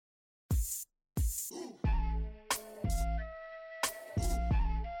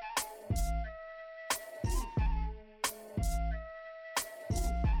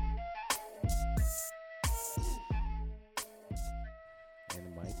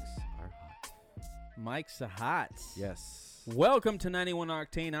Mike's hot. Yes. Welcome to 91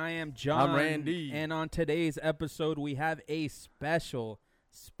 Octane. I am John. I'm Randy. And on today's episode, we have a special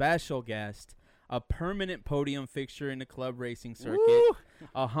guest, a permanent podium fixture in the club racing circuit, Woo!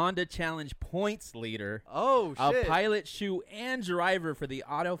 a Honda Challenge points leader, Oh, shit. a pilot, shoe, and driver for the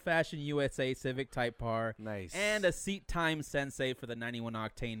AutoFashion USA Civic Type R. Nice. And a seat time sensei for the 91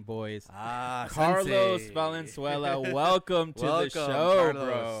 Octane boys. Carlos Valenzuela, welcome to the show, Carlos.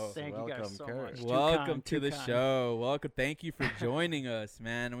 bro. Thank you guys so much. Welcome to the show. Welcome. Thank you for joining us,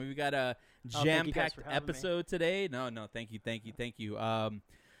 man. We've got a jam-packed episode today. No, thank you.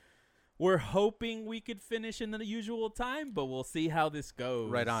 We're hoping we could finish in the usual time, but we'll see how this goes.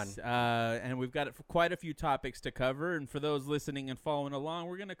 Right on. And we've got quite a few topics to cover. And for those listening and following along,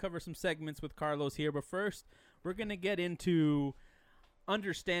 we're going to cover some segments with Carlos here. But first, we're going to get into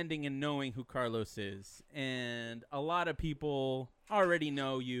understanding and knowing who Carlos is. And a lot of people already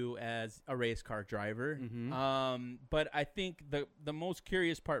know you as a race car driver. Mm-hmm. But I think the most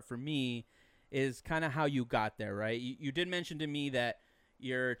curious part for me is kind of how you got there, right? You did mention to me that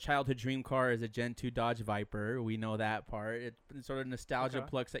your childhood dream car is a Gen 2 Dodge Viper. We know that part. It sort of nostalgia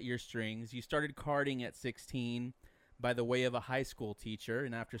plucks at your strings. You started karting at 16 by the way of a high school teacher,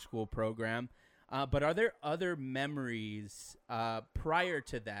 an after-school program. But are there other memories prior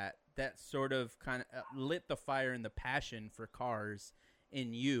to that sort of kind of lit the fire and the passion for cars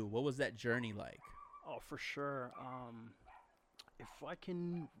in you? What was that journey like? Oh, for sure. If I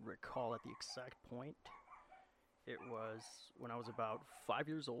can recall at the exact point, it was when I was about 5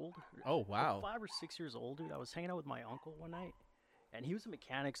 years old. Oh, wow. 5 or 6 years old, dude. I was hanging out with my uncle one night, and he was a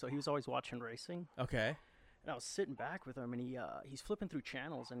mechanic, so he was always watching racing. Okay. And I was sitting back with him, and he's flipping through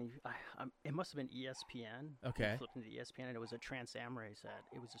channels, and it must have been ESPN. Okay. He flipped into ESPN, and it was a Trans Am race.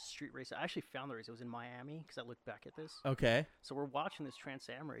 It was a street race. I actually found the race. It was in Miami, because I looked back at this. Okay. So we're watching this Trans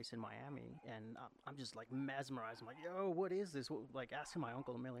Am race in Miami, and I'm just, like, mesmerized. I'm like, yo, what is this? Like, asking my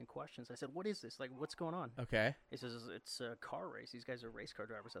uncle a million questions. I said, what is this? Like, what's going on? Okay. He says, it's a car race. These guys are race car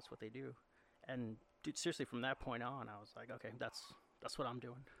drivers. That's what they do. And, dude, seriously, from that point on, I was like, okay, that's what I'm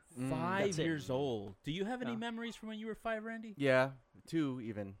doing. 5 years old. Do you have any memories from when you were 5, Randy? Yeah, 2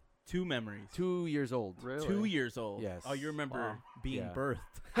 even. 2 memories. 2 years old. Really? 2 years old. Yes. Oh, you remember being birthed.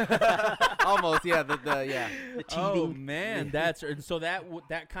 Almost, yeah. The The Oh teething. man, so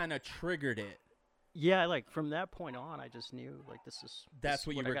that kind of triggered it. Yeah, like, from that point on, I just knew, like, That's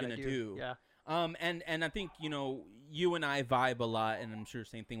what you I were gotta gonna do. Yeah. And I think you and I vibe a lot, and I'm sure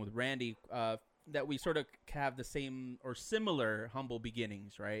same thing with Randy. That we sort of have the same or similar humble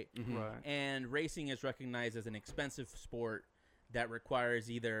beginnings, right? Mm-hmm. Right. And racing is recognized as an expensive sport that requires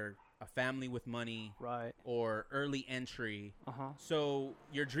either a family with money, Right. or early entry. Uh-huh. So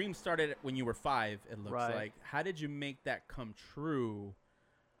your dream started when you were 5. It looks Right. like. How did you make that come true?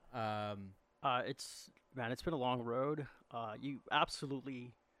 It's been a long road. You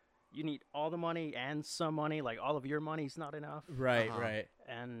need all the money and some money. Like, all of your money's not enough. Right. Uh-huh. Right.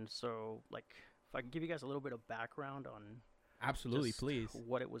 And so, like, if I can give you guys a little bit of background on Absolutely, just please.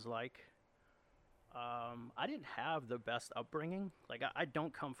 what it was like. I didn't have the best upbringing. Like, I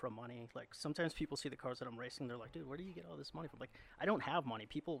don't come from money. Like, sometimes people see the cars that I'm racing, they're like, dude, where do you get all this money from? Like, I don't have money.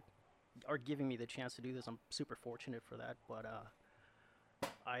 People are giving me the chance to do this. I'm super fortunate for that. But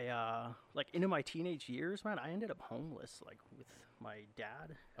I like, into my teenage years, man, I ended up homeless, like, with my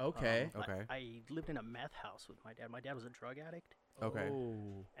dad. Okay. Okay. I lived in a meth house with my dad. My dad was a drug addict. Okay.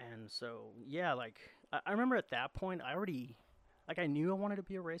 Oh. And so, yeah, like, I remember at that point, I knew I wanted to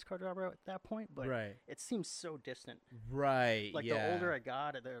be a race car driver at that point, but Right. it seems so distant. Right. Like, yeah. the older I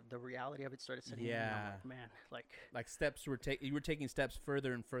got, the reality of it started setting in. Yeah. I'm like, man, Like steps you were taking steps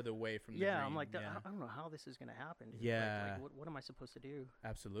further and further away from the yeah, dream. I'm like, yeah. I don't know how this is going to happen. Dude. Yeah. Like, what am I supposed to do?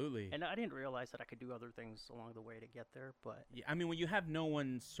 Absolutely. And I didn't realize that I could do other things along the way to get there, but Yeah, I mean, when you have no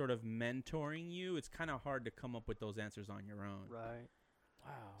one sort of mentoring you, it's kind of hard to come up with those answers on your own. right.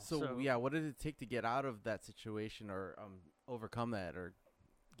 Wow. So, yeah, what did it take to get out of that situation or overcome that or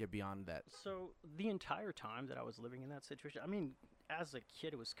get beyond that? So the entire time that I was living in that situation, I mean, as a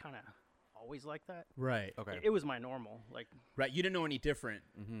kid, it was kind of always like that. Right. Okay. It was my normal. Like, Right. You didn't know any different.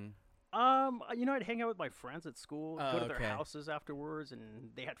 Mm-hmm. I'd hang out with my friends at school, Oh, go to their okay. houses afterwards, and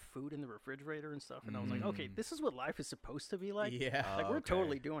they had food in the refrigerator and stuff. And I was like, okay, this is what life is supposed to be like. Yeah. Like, we're okay.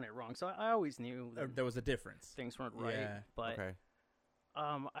 totally doing it wrong. So I always knew that There was a difference. things weren't right. Yeah. But Okay.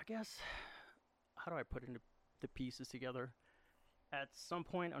 I guess, how do I put into the pieces together? At some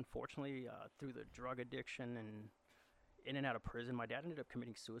point, unfortunately, through the drug addiction and in and out of prison, my dad ended up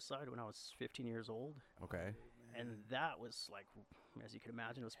committing suicide when I was 15 years old. Okay. And that was, like, as you can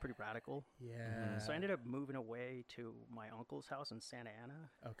imagine, it was pretty radical. Yeah. So I ended up moving away to my uncle's house in Santa Ana.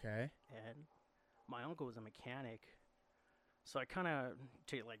 Okay. And my uncle was a mechanic, so I kind of,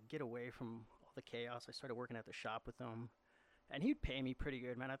 to like get away from all the chaos, I started working at the shop with him. And he'd pay me pretty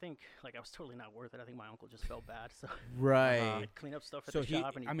good, man. I think like I was totally not worth it. I think my uncle just felt bad, so Right. I'd clean up stuff at So the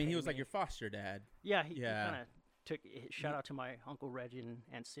shop. And he was me. like your foster dad. Yeah, he Yeah. kind of took. Shout out to my uncle Reg and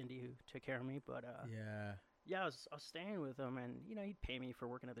Aunt Cindy who took care of me. But Yeah. I was staying with him, and he'd pay me for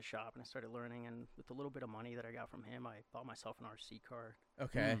working at the shop, and I started learning. And with the little bit of money that I got from him, I bought myself an RC car.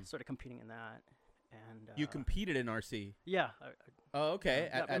 Okay. Started competing in that, and You competed in RC. yeah. Oh, okay.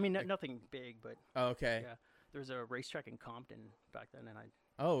 I mean, nothing big, but Oh, okay. yeah. There was a racetrack in Compton back then, and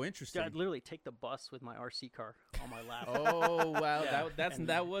Oh, interesting. I'd literally take the bus with my RC car on my lap. Oh, wow. Yeah.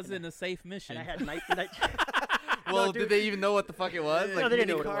 That wasn't a safe mission. And I had Well, No, did dude. they even know what the fuck it was? No, Like, they didn't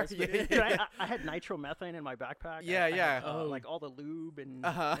know mini what it was. car? But, dude, I had nitromethane in my backpack. Yeah, I had, yeah. like all the lube and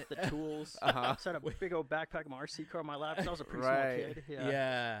Uh-huh. the tools. Uh-huh. So I had a big old backpack, my RC car on my lap. 'Cause I was a pretty Right. small kid. Yeah.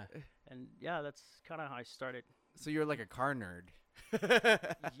 Yeah. And yeah, that's kind of how I started. So you're like a car nerd. Yeah,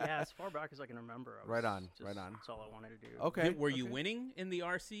 as far back as I can remember. I was Right on, just- right on. That's all I wanted to do. Okay. Were you okay. winning in the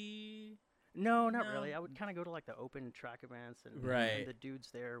RC? No, not No. really. I would kind of go to like the open track events, and, Right. and the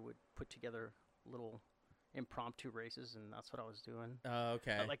dudes there would put together little impromptu races, and that's what I was doing. Oh,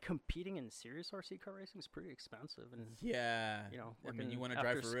 okay. But like competing in serious RC car racing is pretty expensive, and Yeah. working I mean, you want to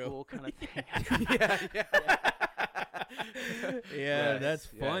after drive for real. school kind of thing. Yeah, Yes, that's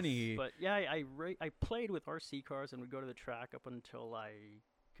yes. funny. But yeah, I played with RC cars and would go to the track up until I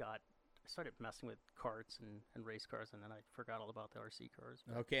started messing with karts and race cars, and then I forgot all about the RC cars.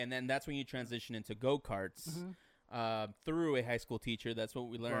 Okay, and then that's when you transition into go-karts Mhm. through a high school teacher. That's what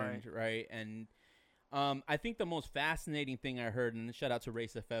we learned, right? And I think the most fascinating thing I heard, and shout out to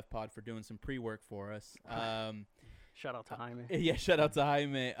Race FF Pod for doing some pre-work for us. Shout out to Jaime. Yeah, shout out to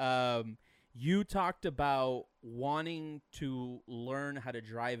Jaime. You talked about wanting to learn how to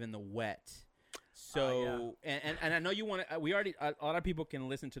drive in the wet. So, and I know you want to, we already, a lot of people can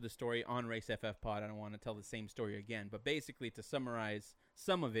listen to the story on Race FF Pod. I don't want to tell the same story again, but basically to summarize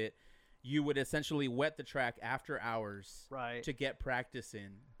some of it, you would essentially wet the track after hours Right. to get practice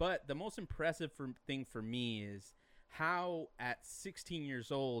in. But the most impressive thing for me is how at 16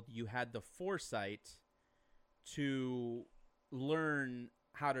 years old you had the foresight to learn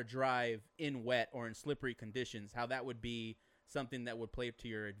how to drive in wet or in slippery conditions, how that would be something that would play to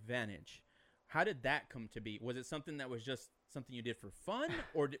your advantage. How did that come to be? Was it something that was just something you did for fun,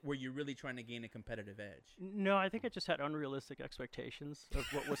 or were you really trying to gain a competitive edge? No, I think I just had unrealistic expectations of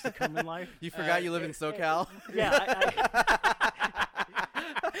what was to come in life. You forgot you live in SoCal? Yeah,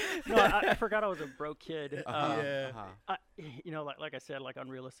 I forgot I was a broke kid. Yeah. Like I said, like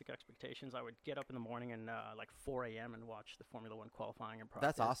unrealistic expectations. I would get up in the morning and like 4 a.m. and watch the Formula One qualifying and practice.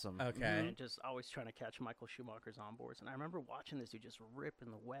 That's awesome. Okay. And just always trying to catch Michael Schumacher's onboards. And I remember watching this dude just rip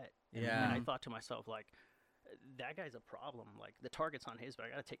in the wet. Yeah. And I thought to myself, like, that guy's a problem. Like, the target's on his back.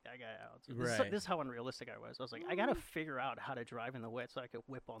 I got to take that guy out. So Right. this is how unrealistic I was. I was like, I got to figure out how to drive in the wet so I could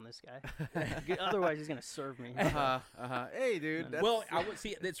whip on this guy. Otherwise, he's going to serve me. Hey, dude. And- that's- Well, I would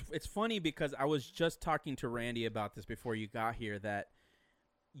see. It's funny because I was just talking to Randy about this before you got here, that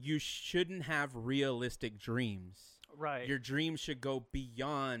you shouldn't have realistic dreams. Right. Your dreams should go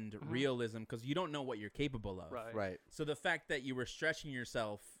beyond realism because you don't know what you're capable of. Right. right. So the fact that you were stretching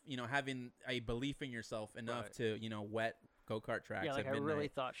yourself, having a belief in yourself enough Right. to, wet go-kart tracks Yeah, like at I midnight. really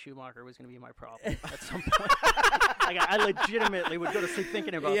thought Schumacher was going to be my problem at some point. Like I legitimately would go to sleep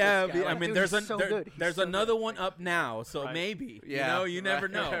thinking about Yeah, this guy. I Like, mean, dude, there's he's so good. He's there's so another good. one up now, so Right. maybe. Yeah. You never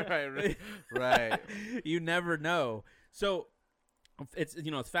right, know. right. Right. You never know. So it's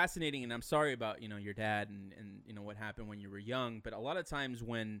it's fascinating, and I'm sorry about your dad and what happened when you were young. But a lot of times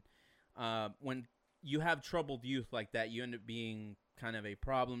when you have troubled youth like that, you end up being kind of a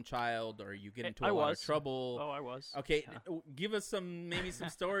problem child, or you get into a lot of trouble. Oh, I was. Okay, Yeah. give us some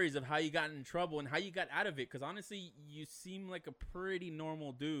stories of how you got in trouble and how you got out of it. Because honestly, you seem like a pretty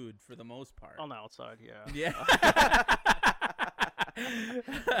normal dude for the most part. On the outside, yeah. Yeah.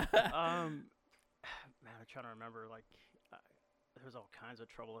 Man, I'm trying to remember. Like, there was all kinds of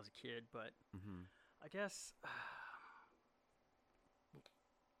trouble as a kid, but Mm-hmm. I guess.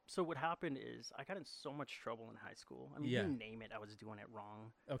 So what happened is I got in so much trouble in high school. I mean, Yeah. you name it, I was doing it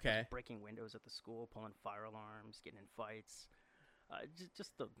wrong. I Okay. was breaking windows at the school, pulling fire alarms, getting in fights.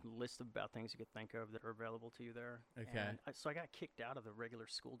 Just the list of bad things you could think of that are available to you there. Okay. And so I got kicked out of the regular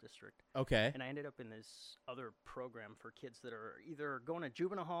school district, Okay. and I ended up in this other program for kids that are either going to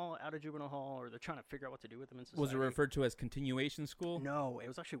juvenile hall, out of juvenile hall, or they're trying to figure out what to do with them in society. Was it referred to as continuation school? No, it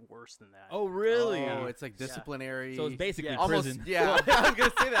was actually worse than that. Oh, really? Oh, it's like disciplinary. So it's basically Yeah. prison. Almost, yeah. I was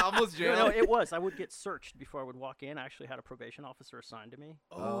gonna say that, almost jail. No, it was. I would get searched before I would walk in. I actually had a probation officer assigned to me.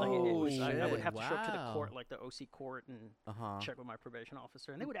 Oh, Like, I would shit. have to show up to the Wow. court, like the OC court, and Uh-huh. check with my probation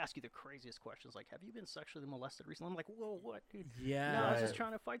officer. And they would ask you the craziest questions, like, "Have you been sexually molested recently?" I'm like, "Whoa, what, dude? Yeah. No, I was just Right.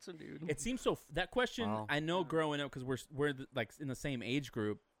 trying to fight some dude." It seems so. That question, Wow. I know, growing up, because we're like in the same age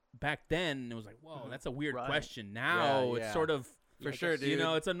group. Back then, it was like, whoa, that's a weird Right. question. Now Yeah. it's sort of, For I sure, guess, dude. you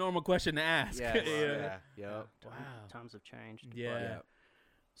know, it's a normal question to ask. Yes. Yeah. Yeah. Yep. Wow. Times have changed. but- Yeah. Yeah.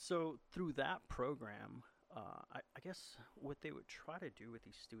 So through that program, I guess what they would try to do with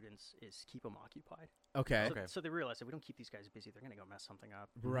these students is keep them occupied. Okay. So, Okay. so they realize if we don't keep these guys busy, they're going to go mess something up.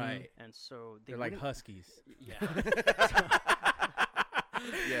 Right. And so they They're like wouldn't- huskies. Yeah.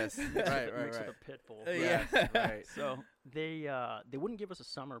 Yes. Mixed Right. with Right. a pit bull. Yeah. Yes, right. So they wouldn't give us a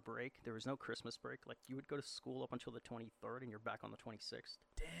summer break. There was no Christmas break. Like you would go to school up until the 23rd, and you're back on the 26th.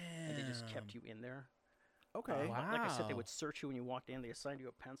 Damn. And they just kept you in there. Okay. Like I said, they Wow. would search you when you walked in. They assigned you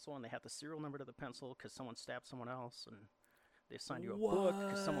a pencil, and they had the serial number to the pencil because someone stabbed someone else, and they assigned you a book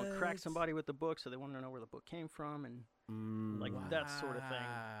because someone cracked What? somebody with the book, so they wanted to know where the book came from, and like that sort of thing.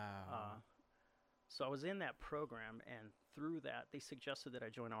 Wow. So I was in that program, and through that, they suggested that I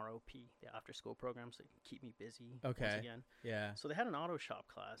join ROP, the after-school program, so they can keep me busy. Okay. Once again. Yeah. So they had an auto shop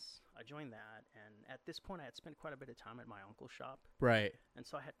class. I joined that, and at this point, I had spent quite a bit of time at my uncle's shop, Right. and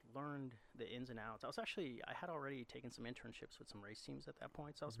so I had learned the ins and outs. I had already taken some internships with some race teams at that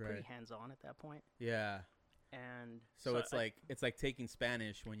point, so I was pretty Right. hands-on at that point. Yeah. And So it's like taking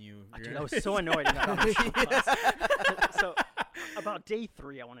Spanish when you. dude, I was so annoyed in that auto shop class. So about day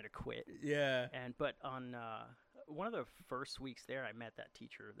 3, I wanted to quit. Yeah. But on one of the first weeks there, I met that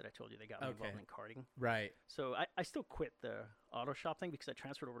teacher that I told you that got me involved Okay. in karting. Right. So I still quit the auto shop thing because I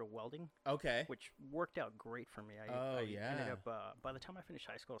transferred over to welding, Okay. which worked out great for me. I ended yeah. up, by the time I finished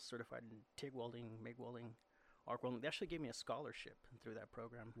high school, I was certified in TIG welding, MIG welding, arc welding. They actually gave me a scholarship through that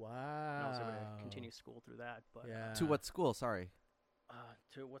program. Wow. And I was able to continue school through that. But Yeah. To what school? Sorry.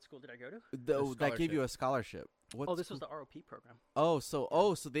 to what school did I go to? That gave you a scholarship. What Oh, this was school? the ROP program.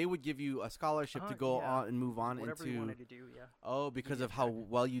 So they would give you a scholarship to go yeah. on and move on Whatever into. you wanted to do, yeah. Oh, because get of how credit.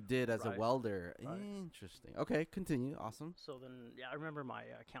 well you did as a Right. welder. Right. Interesting. Okay, continue. Awesome. So then, I remember my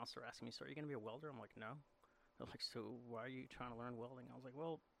counselor asking me, "So are you going to be a welder?" I'm like, "No." They're like, "So why are you trying to learn welding?" I was like,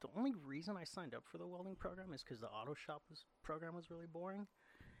 "Well, the only reason I signed up for the welding program is because the auto shop program was really boring.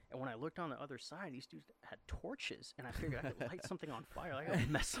 And when I looked on the other side, these dudes had torches, and I figured I could light something on fire. I could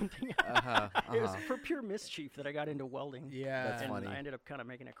mess something up. It was for pure mischief that I got into welding. Yeah. That's and funny. I ended up kind of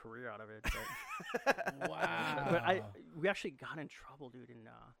making a career out of it. But, Wow. but we actually got in trouble, dude. In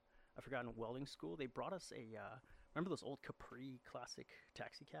I forgot, in welding school, they brought us remember those old Capri classic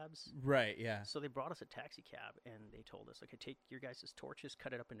taxi cabs? Right. Yeah. So they brought us a taxi cab, and they told us, "Okay, take your guys' torches,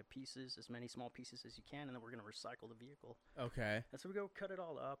 cut it up into pieces, as many small pieces as you can, and then we're going to recycle the vehicle." Okay. And so we go cut it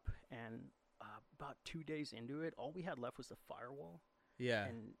all up, and about 2 days into it, all we had left was the firewall, Yeah.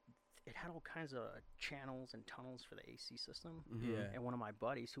 and it had all kinds of channels and tunnels for the AC system. Yeah. And one of my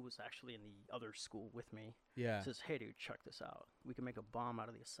buddies, who was actually in the other school with me, Yeah. says, "Hey, dude, check this out. We can make a bomb out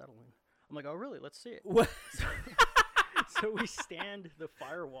of the acetylene." I'm like, "Oh, really? Let's see it." What? So we stand the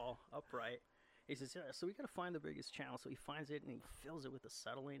firewall upright. He says, "Yeah, so we got to find the biggest channel." So he finds it, and he fills it with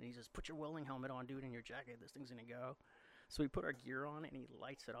acetylene, and he says, "Put your welding helmet on, dude, and your jacket. This thing's going to go." So we put our gear on, and he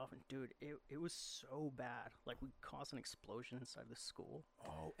lights it off, and dude, it was so bad. Like, we caused an explosion inside the school.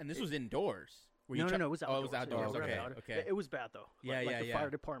 Oh, and this was indoors. Were No, you it was outdoors. Oh, it was outdoors. Yeah, Okay. outdoors. Okay. It was bad, though. Yeah, like yeah, the yeah. fire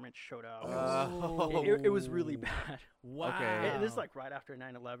department showed up. Oh. It was really bad. Wow. Okay. And this is like right after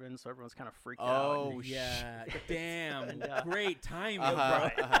 9/11, so everyone's kind of freaked out. Oh, and- Yeah. Damn. And, Great timing,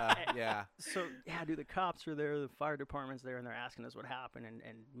 Right. Yeah. So yeah, dude, the cops are there, the fire department's there, and they're asking us what happened.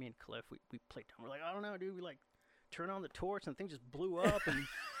 And me and Cliff, we played dumb. We're like, "I don't know, dude." We like turn on the torch, and the thing just blew up. And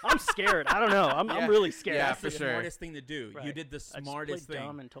I'm scared. I don't know. I'm really scared. Yeah, That's for the sure. smartest thing to do. You Right. did the I just smartest played thing.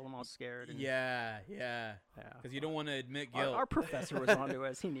 dumb and told them I was scared. And Yeah. yeah. Because you don't want to admit Our, guilt. our professor was onto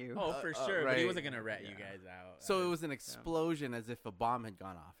us. He knew. Oh, for sure. But he right. wasn't gonna rat you Yeah. guys out. So it was an explosion as if a bomb had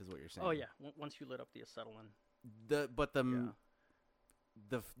gone off, is what you're saying. Oh, yeah. Once you lit up the acetylene.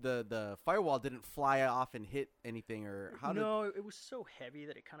 The firewall didn't fly off and hit anything, or how did? No, it was so heavy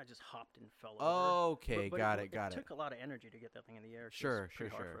that it kind of just hopped and fell over. Okay, But got it. It took a lot of energy to get that thing in the air. So Sure, it's pretty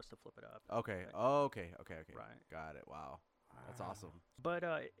sure, hard sure. for us to flip it up. Okay. Right. Okay. Right. Got it. Wow. That's awesome. But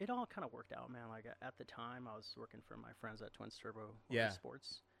it all kind of worked out, man. Like at the time, I was working for my friends at Twins Turbo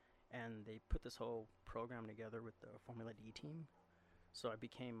Motorsports, and they put this whole program together with the Formula D team. So I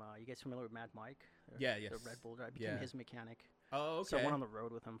became, you guys familiar with Mad Mike? The Red Bull driver. I became his mechanic. Oh, okay. So I went on the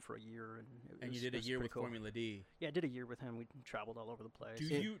road with him for a year. And you did a year with cool. Formula D. Yeah, I did a year with him. We traveled all over the place.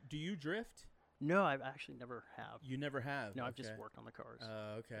 Do you drift? No, I actually never have. You never have? No, I've just worked on the cars.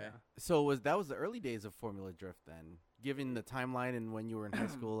 Okay. Yeah. So that was the early days of Formula Drift then, given the timeline and when you were in high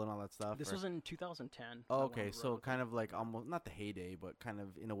school and all that stuff? This was in 2010. Oh, okay. So kind of like almost, not the heyday, but kind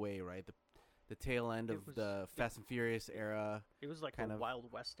of in a way, right? The tail end of the Fast and Furious era. It was like kind of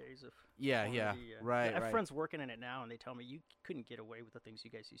Wild West days of Formula D, right. I have friends working in it now, and they tell me you couldn't get away with the things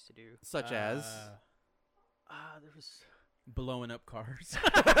you guys used to do. Such as? There was... blowing up cars.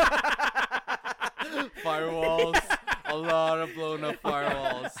 Firewalls. A lot of blown up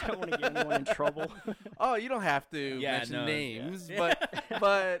firewalls. I don't want to get anyone in trouble. Oh, you don't have to mention names,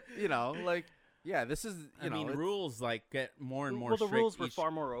 but you know, like, yeah, this is, I mean, rules like get more and more strict. Well, the rules were each...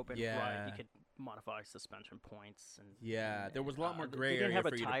 far more open. Yeah. Right. You could modify suspension points. And there was a lot more gray area. They didn't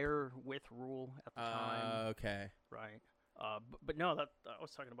have a tire width rule at the time. Okay. Right. But no, I was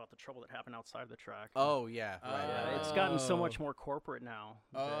talking about the trouble that happened outside of the track. Oh, yeah. Right. It's gotten so much more corporate now.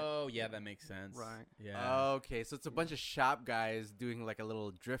 That makes sense. Right. Yeah. Okay, so it's a bunch of shop guys doing like a little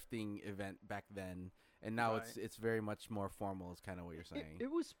drifting event back then, and now it's very much more formal is kind of what you're saying.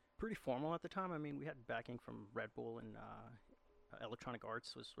 It was pretty formal at the time. I mean, we had backing from Red Bull and Electronic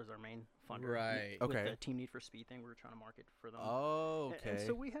Arts was our main funder. Right. With the Team Need for Speed thing, we were trying to market for them. Oh, okay. And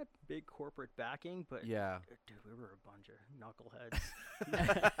so we had big corporate backing, but dude, we were a bunch of knuckleheads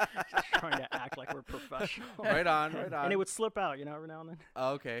just trying to act like we're professional. Right on. And it would slip out, every now and then.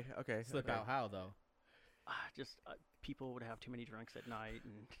 Oh, okay. Slip out how though? Just people would have too many drinks at night,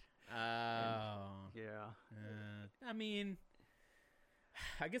 and I mean,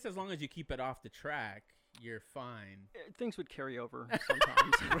 I guess as long as you keep it off the track, you're fine. Things would carry over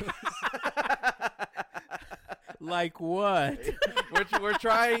sometimes. Like what? we're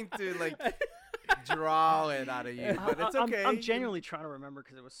trying to like draw it out of you, but it's okay. I'm genuinely trying to remember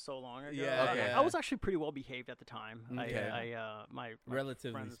because it was so long ago. Yeah. Okay. I was actually pretty well behaved at the time. Okay. My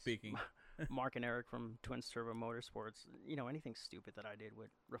relatively friends, speaking, Mark and Eric from Twins Turbo Motorsports, anything stupid that I did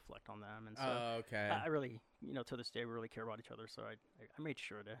would reflect on them, and so I really, to this day, we really care about each other. So I made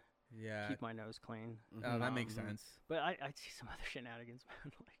sure to keep my nose clean. Oh, that makes sense. But I see some other shenanigans,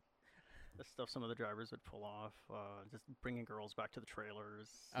 man. Like the stuff some of the drivers would pull off, just bringing girls back to the trailers.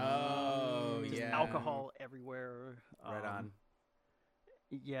 Just alcohol everywhere. Right on.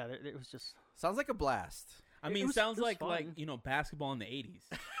 Yeah, it was just sounds like a blast. I mean, sounds like basketball in the 80s.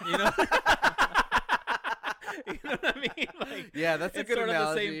 You know what I mean? Like, yeah, that's a good sort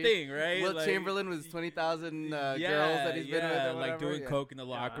analogy. Of the same thing, right? Will Chamberlain was 20,000 girls that he's been with, or like doing coke in the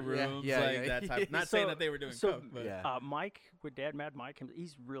locker rooms, that type. Not saying that they were doing coke, but Mike with Dad, Mad Mike,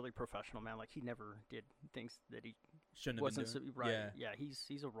 he's really professional, man. Like he never did things that he shouldn't have been doing. Right? Yeah,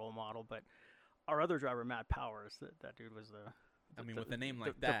 he's a role model. But our other driver, Matt Powers, that dude was with a name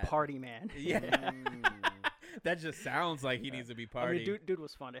like that, the party man. Yeah. That just sounds like he needs to be partying. I mean, dude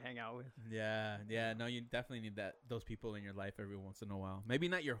was fun to hang out with. Yeah. No, you definitely need those people in your life every once in a while. Maybe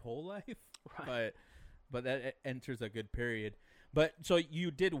not your whole life, right. but that enters a good period. But so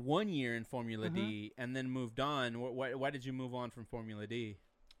you did 1 year in Formula D and then moved on. Why did you move on from Formula D?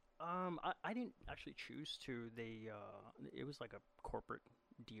 I didn't actually choose to. It was like a corporate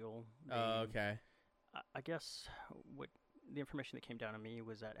deal. Okay. I guess what the information that came down to me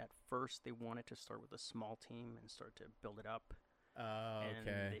was that at first they wanted to start with a small team and start to build it up. And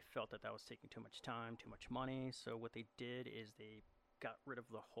they felt that was taking too much time, too much money. So what they did is they got rid of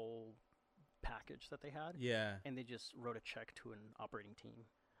the whole package that they had. Yeah. And they just wrote a check to an operating team.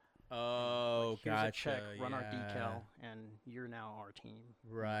 Oh, here's gotcha. a check, run our decal, and you're now our team.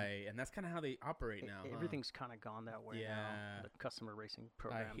 Right, and that's kind of how they operate now. Everything's kind of gone that way now. The customer racing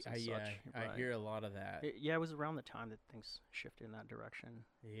programs and such. I hear a lot of that. It was around the time that things shifted in that direction.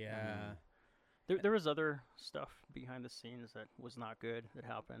 Yeah. There was other stuff behind the scenes that was not good that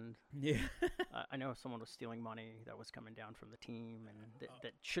happened. Yeah. I know someone was stealing money that was coming down from the team, and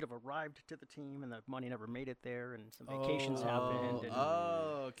that should have arrived to the team, and the money never made it there, and some vacations happened. And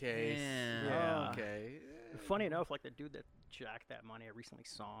okay. Yeah. Okay. Funny enough, like the dude that jacked that money, I recently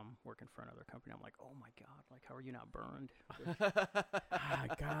saw him working for another company. I'm like, oh my God, like how are you not burned?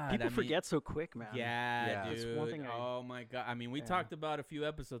 God. People forget so quick, man. Yeah, dude. That's one thing oh my God. I mean, we talked about a few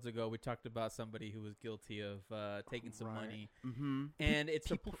episodes ago. We talked about somebody who was guilty of taking some money, and it's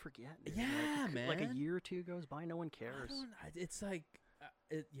people forget. Dude. Yeah, man. Like a year or two goes by, no one cares. It's like,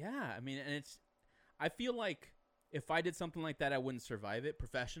 I mean, and I feel like if I did something like that, I wouldn't survive it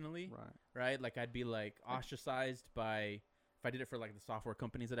professionally. Right. Like I'd be like ostracized by if I did it for like the software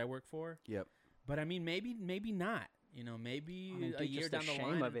companies that I work for. Yep. But I mean, maybe not. You know, maybe a year down the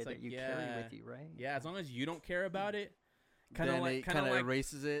line, shame of it it's like, that you carry with you, right? Yeah, as long as you don't care about it. Kind of like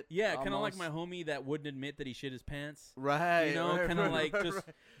erases it. Yeah, kind of like my homie that wouldn't admit that he shit his pants. Right. You know, kind of like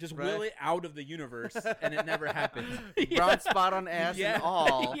just will it out of the universe, and it never happened. Brown spot on ass and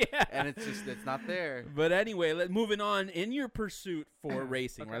all, and it's not there. But anyway, moving on in your pursuit for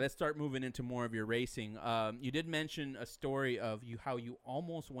racing. Right, let's start moving into more of your racing. You did mention a story of how you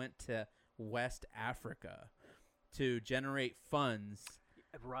almost went to West Africa to generate funds.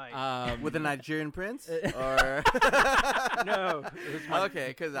 Right. With a Nigerian prince? Or no. It was my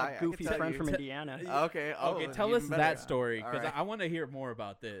because my goofy friend from Indiana. Okay. Okay, tell us that story, because I want to hear more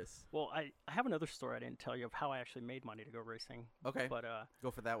about this. Well, I have another story I didn't tell you of how I actually made money to go racing. Okay. But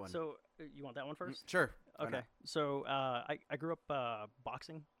go for that one. So you want that one first? Sure. Okay. So I grew up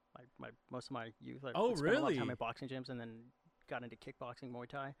boxing. Most of my youth. I Oh, spent a lot really? of time at boxing gyms, and then got into kickboxing, Muay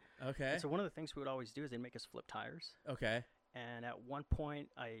Thai. Okay. And so one of the things we would always do is they'd make us flip tires. Okay. And at one point,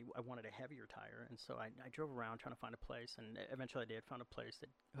 I wanted a heavier tire, and so I drove around trying to find a place, and eventually I did found a place that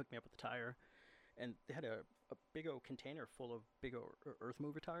hooked me up with the tire, and they had a big old container full of big old earth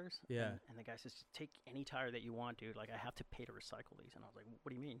mover tires. Yeah. And the guy says, take any tire that you want, dude. Like, I have to pay to recycle these. And I was like, what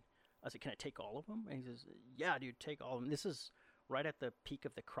do you mean? I said, can I take all of them? And he says, yeah, dude, take all of them. This is right at the peak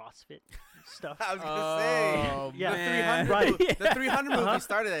of the CrossFit stuff. I was gonna say, yeah, the 300, right. The 300 movie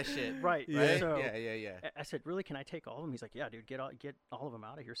started that shit, right? Yeah, So yeah. I said, really, can I take all of them? He's like, yeah, dude, get all of them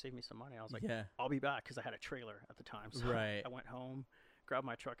out of here, save me some money. I was like, Yeah. I'll be back, because I had a trailer at the time. So Right. I went home, grabbed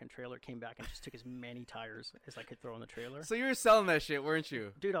my truck and trailer, came back, and just took as many tires as I could throw in the trailer. So you were selling that shit, weren't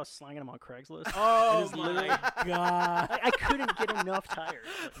you? Dude, I was slanging them on Craigslist. Oh my God! I couldn't get enough tires.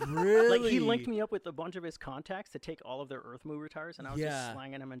 Really? Like, he linked me up with a bunch of his contacts to take all of their earth mover tires, and I was just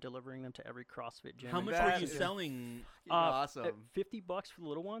slanging them and delivering them to every CrossFit gym. How much were you selling? Awesome. $50 for the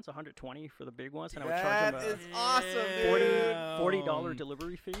little ones, $120 for the big ones, and I would charge them That is awesome, dude. $40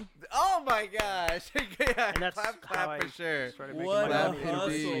 delivery fee. Oh my gosh! Yeah, And that's clap how I for sure. started making What my a money.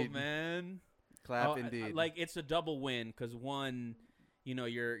 hustle, Indeed. man! Clap indeed. Like, it's a double win, because one,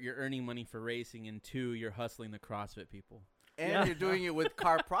 you're earning money for racing, and two, you're hustling the CrossFit people. And you're doing it with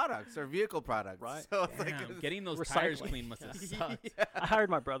car products or vehicle products. Right. So it's Damn, getting those tires Recycling. clean must have sucked. I hired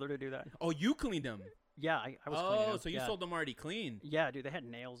my brother to do that. Oh, you cleaned them? Yeah, I was cleaning them. So you sold them already clean? Yeah, dude, they had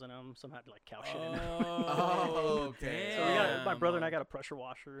nails in them. Some had like cow shit in them. Oh, okay. So my brother and I got a pressure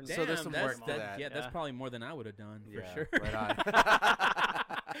washer. And So there's some work to that. Yeah, that's probably more than I would have done, for Yeah, sure. right on.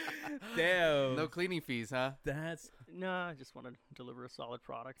 Damn. No cleaning fees, huh? No, I just wanted to deliver a solid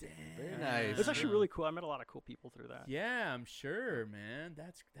product. Very nice. It's actually really cool. I met a lot of cool people through that. Yeah, I'm sure, man.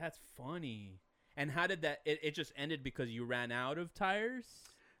 That's funny. And how did that? It just ended because you ran out of tires?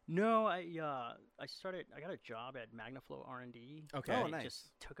 No, I got a job at MagnaFlow R&D. Okay. And Oh, it nice.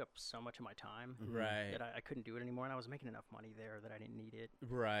 just took up so much of my time Right. that I couldn't do it anymore, and I was making enough money there that I didn't need it.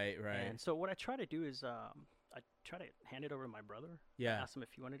 Right. And so what I try to do is I try to hand it over to my brother. Yeah. I asked him if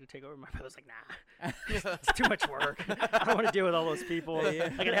he wanted to take over. My brother's like, nah, it's too much work. I don't want to deal with all those people. Yeah.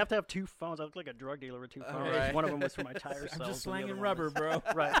 Like, I'd have to have two phones. I look like a drug dealer with two phones. Right. One of them was for my tire I'm sales. just and the slanging other one rubber, was- bro.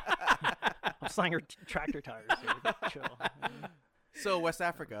 Right. I'm slanging tractor tires, dude. Chill. So West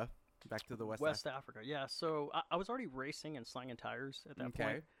Africa. Back to the West Africa, yeah. So I was already racing and slanging tires at that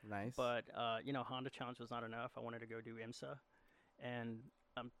point. Nice. But, Honda Challenge was not enough. I wanted to go do IMSA. And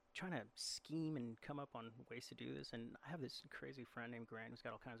I'm trying to scheme and come up on ways to do this. And I have this crazy friend named Grant who's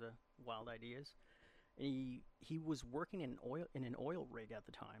got all kinds of wild ideas. And he was working in an oil rig at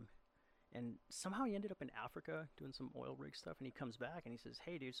the time. And somehow he ended up in Africa doing some oil rig stuff. And he comes back and he says,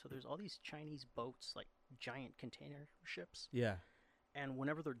 hey, dude, so there's all these Chinese boats, like giant container ships. Yeah. And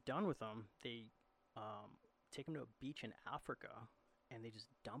whenever they're done with them, they take them to a beach in Africa, and they just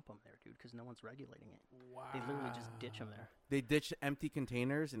dump them there, dude, because no one's regulating it. Wow. They literally just ditch them there. They ditch empty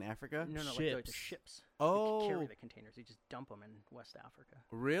containers in Africa? No, like Ships. the ships. Oh. They carry the containers. They just dump them in West Africa.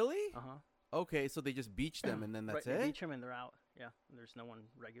 Really? Uh-huh. Okay, so they just beach them and then that's Right, they it? beach them and they're out. Yeah, and there's no one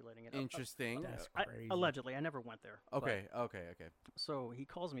regulating it. Interesting. That's I- crazy. allegedly, I never went there. but- Okay. So he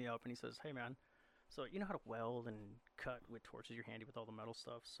calls me up and he says, hey, man, so you know how to weld and cut with torches? You're handy with all the metal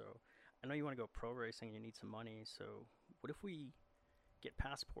stuff. So I know you want to go pro racing and you need some money. So what if we get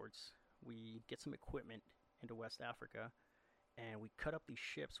passports, we get some equipment into West Africa, and we cut up these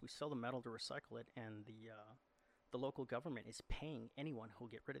ships, we sell the metal to recycle it, and the local government is paying anyone who'll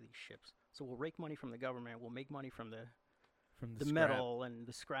get rid of these ships. So we'll rake money from the government, we'll make money from the scrap. metal and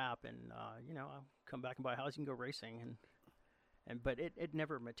the scrap, and I'll come back and buy a house, you can go racing, but it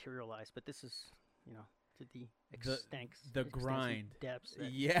never materialized. But this is to the the grind depths.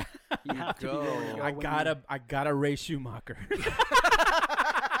 That yeah, you have to be willing to go. I gotta race Schumacher.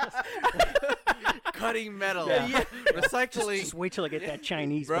 Cutting metal, Yeah. recycling. Just wait till I get that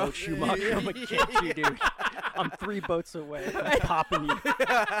Chinese Bro. boat Schumacher. I'm gonna get you, dude. I'm 3 boats away. I'm popping you.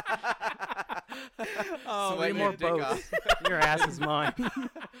 Oh, Sweating more your dick boats. off. Your ass is mine.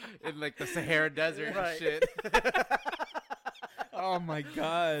 In like the Sahara Desert Right. and shit. oh my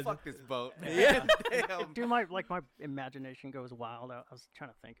god. Fuck this boat. Man. Yeah. Damn. Dude, my imagination goes wild. I was trying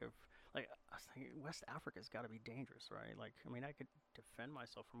to think of, I was thinking West Africa's got to be dangerous, right? Like, I mean, I could defend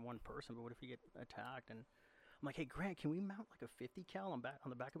myself from one person, but what if you get attacked? And I'm like, hey, Grant, can we mount like a 50 cal on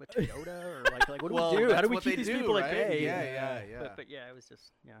the back of a Toyota, or like what do we do? How that's do we what keep they these do, people right? at bay? Yeah. But yeah, it was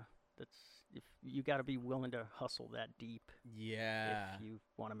just that's if you got to be willing to hustle that deep. Yeah. If you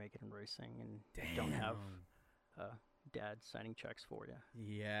want to make it in racing and don't have dad signing checks for you.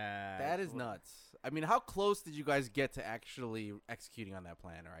 Yeah. That is nuts. I mean, how close did you guys get to actually executing on that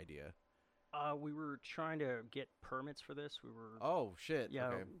plan or idea? We were trying to get permits for this. We were Oh, shit. Yeah,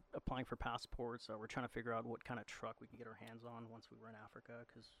 Okay. applying for passports. We're trying to figure out what kind of truck we can get our hands on once we were in Africa,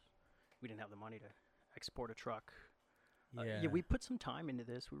 because we didn't have the money to export a truck. Yeah. We put some time into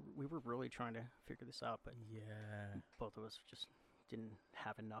this. We were really trying to figure this out, but Yeah. both of us just didn't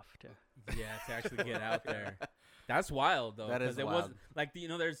have enough to. Yeah, to actually get out there. That's wild though. That is 'cause it wild. wasn't like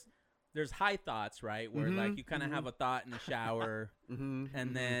there's high thoughts, right? Where like you kind of have a thought in the shower, and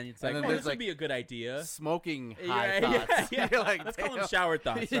then it's like, then oh, there's this would like be a good idea. Smoking Yeah, high yeah, thoughts. yeah. You're like, Let's call them damn. shower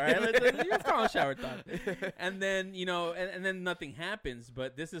thoughts, all right? Let's call them shower thoughts. And then and then nothing happens.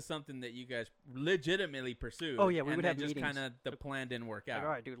 But this is something that you guys legitimately pursued. Oh, yeah, we and would then have just meetings. kind of the plan didn't work Like, out. all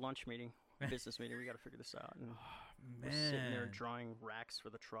right, dude, lunch meeting, business meeting. We got to figure this out. And we're sitting there Man. drawing racks for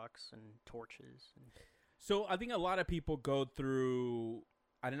the trucks and torches. And So I think a lot of people go through.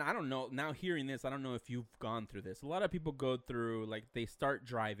 I don't know. Now hearing this, I don't know if you've gone through this. A lot of people go through, like, they start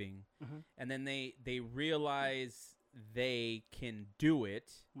driving, and then they realize they can do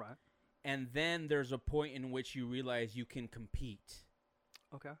it, right. and then there's a point in which you realize you can compete,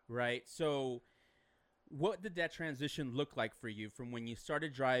 Okay. right? So what did that transition look like for you from when you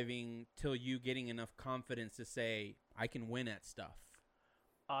started driving till you getting enough confidence to say, I can win at stuff?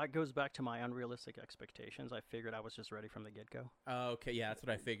 It goes back to my unrealistic expectations. I figured I was just ready from the get-go. Okay, yeah, that's what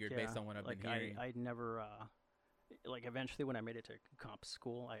I figured based on what I've been hearing. I never, eventually when I made it to comp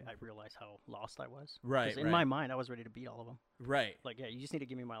school, I realized how lost I was. Right, 'Cause in my mind, I was ready to beat all of them. Right. Like, yeah, you just need to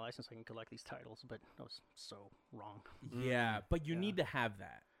give me my license so I can collect these titles, but I was so wrong. Yeah, but you Yeah. need to have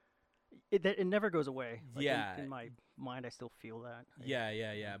that. It never goes away. Like, Yeah. In my mind, I still feel that.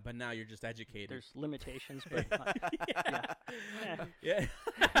 Yeah. But now you're just educated. There's limitations, but Yeah.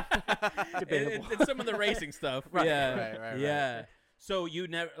 Debatable. And some of the racing stuff. Right, Yeah. right. Yeah. So you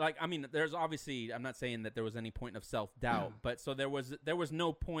never there's obviously, I'm not saying that there was any point of self-doubt, but so there was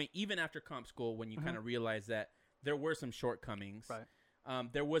no point even after comp school when you kind of realized that there were some shortcomings. Right.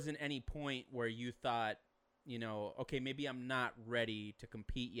 There wasn't any point where you thought, okay, maybe I'm not ready to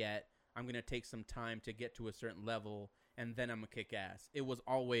compete yet. I'm going to take some time to get to a certain level, and then I'm going to kick ass. It was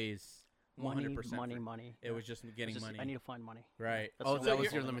always 100% money. It was just getting money. I need to find money. Right. That's Oh, the that only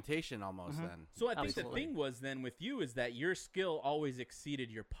was your goal. limitation almost then. So I think Absolutely. the thing was then with you is that your skill always exceeded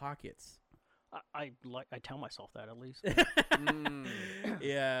your pockets. I tell myself that at least.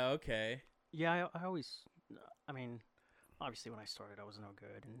 Yeah, okay. Yeah, I always, I mean, obviously when I started, I was no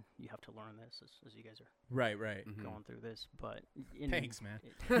good, and you have to learn this as you guys are Right. going through this. But Thanks, man.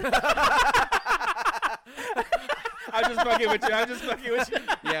 I'm just fucking with you.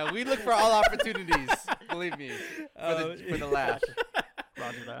 Yeah, we look for all opportunities. Believe me, for the laugh.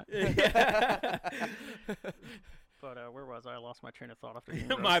 Roger that. But where was I? I lost my train of thought after being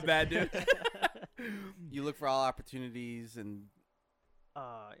My roasted. bad, dude. You look for all opportunities, and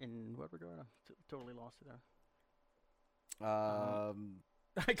In what regard? I totally lost it there.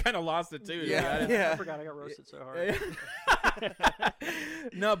 I kind of lost it too. I forgot I got roasted so hard.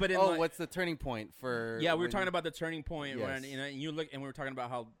 No, but what's the turning point for? Yeah, we were talking about the turning point when Yes. you look, and we were talking about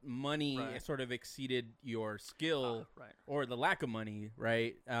how money Right. sort of exceeded your skill, Right. or the lack of money,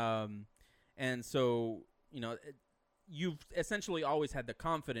 right? And so you've essentially always had the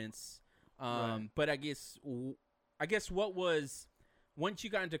confidence, Right. but I guess what was once you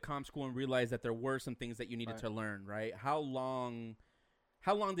got into comp school and realized that there were some things that you needed Right. to learn, right? How long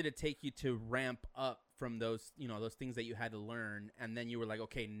did it take you to ramp up from those things that you had to learn, and then you were like,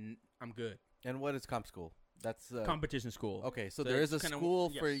 okay, I'm good? And what is comp school? That's Competition school. Okay, so So there is a it's kinda- school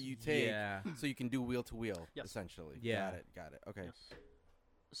for yes. you take, Yeah. so you can do wheel to wheel, Yes. essentially. Yeah. Got it. Okay. Yes.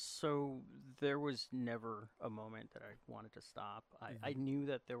 So there was never a moment that I wanted to stop. I knew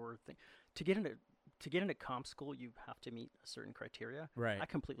that there were things to get into to get into comp school, you have to meet a certain criteria. Right. I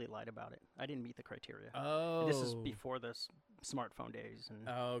completely lied about it. I didn't meet the criteria. Oh. This is before the smartphone days. And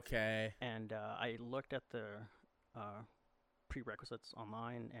Okay. And I looked at the prerequisites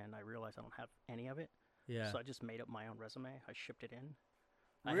online, and I realized I don't have any of it. Yeah. So I just made up my own resume. I shipped it in.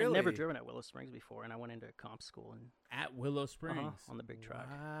 Really? I had never driven at Willow Springs before, and I went into comp school and At Willow Springs. on the big track.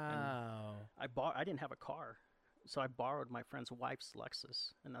 Wow. And I didn't have a car, so I borrowed my friend's wife's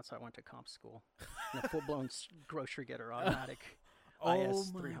Lexus, and that's how I went to comp school. In a full-blown grocery getter automatic IS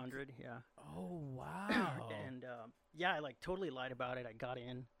 300. Yeah. Oh wow. And I like totally lied about it. I got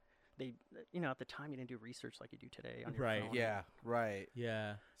in. They, at the time you didn't do research like you do today on your Right. phone. Yeah, right.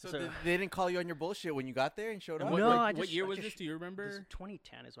 Yeah. So, So- they didn't call you on your bullshit when you got there and showed up? No, I what just- year I was just- this? Do you remember? This is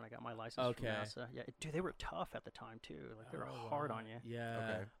 2010 is when I got my license Okay. from NASA. Yeah, dude, they were tough at the time too. Like they were hard on you.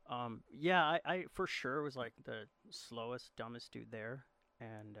 Yeah. Okay. I for sure was like the slowest, dumbest dude there,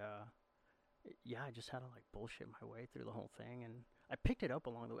 and I just had to like bullshit my way through the whole thing, and I picked it up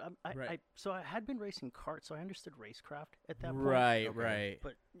along the way. So I had been racing karts, so I understood racecraft at that point. Right. Okay. Right.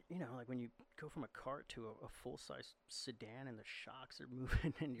 But like when you go from a cart to a full size sedan, and the shocks are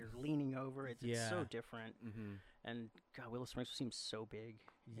moving, and you're leaning over, it's so different. Mm-hmm. And God, Willow Springs seems so big.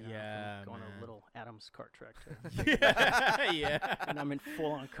 Yeah, from going man. to little Adams kart track to, yeah. and I'm in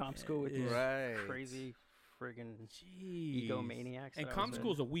full on comp school with these Right. crazy friggin' Jeez. egomaniacs. And that I comp was in.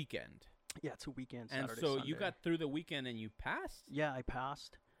 school's a weekend. Yeah, it's a weekend. And Saturday, so Sunday. you got through the weekend and you passed? Yeah, I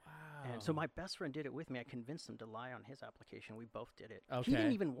passed. Wow. And so my best friend did it with me. I convinced him to lie on his application. We both did it. Okay. He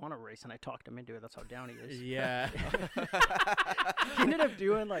didn't even want to race, and I talked him into it. That's how down he is. Yeah. He ended up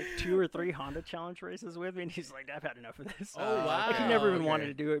doing like 2 or 3 Honda Challenge races with me, and he's like, I've had enough of this. Oh, wow. Like, he never even Okay. wanted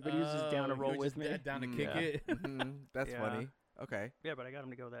to do it, but he was just down to Oh, roll he was with just me. down to kick Yeah. it. Mhm. That's Yeah. funny. Okay. Yeah, but I got him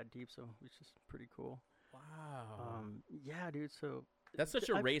to go that deep, so it's just pretty cool. Wow. Yeah, dude, so... That's such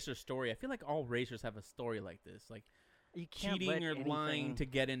a I- racer story. I feel like all racers have a story like this. Like You can't let cheating or lying anything- to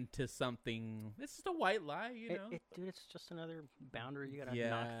get into something. It's just a white lie, you know? Dude, it's just another boundary you gotta knock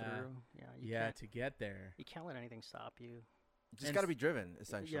Yeah. through. Yeah, Yeah, to get there. you can't let anything stop you. Just And got to be driven,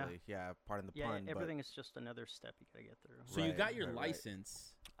 essentially. Yeah. Yeah, pardon the Yeah, pun. everything is just another step you gotta get through. So you Right, got your right.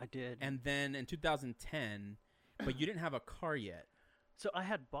 license, I did. and then in 2010, but you didn't have a car yet. So I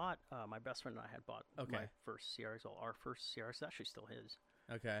had bought, my best friend and I had bought Okay. my first CRX, well, our first CRX, actually still his.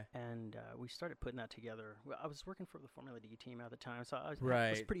 Okay. And we started putting that together. Well, I was working for the Formula D team at the time, so I was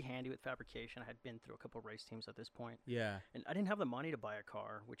Right. pretty handy with fabrication. I had been through a couple of race teams at this point. Yeah. And I didn't have the money to buy a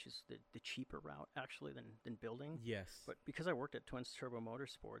car, which is the cheaper route, actually, than building. Yes. But because I worked at Twins Turbo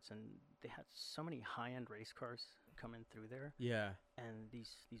Motorsports, and they had so many high-end race cars coming through there, Yeah. and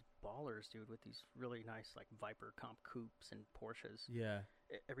these ballers, dude, with these really nice, like, Viper Comp Coupes and Porsches. Yeah.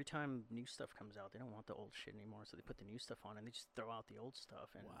 Every time new stuff comes out, they don't want the old shit anymore, so they put the new stuff on and they just throw out the old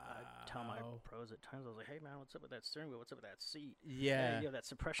stuff. And I tell my Wow. pros at times, I was like, "Hey man, what's up with that steering wheel? What's up with that seat? Yeah. Hey, you have that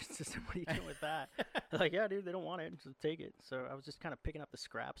suppression system. What are you doing with that?" They're like, "Yeah, dude, they don't want it, so take it." So I was just kind of picking up the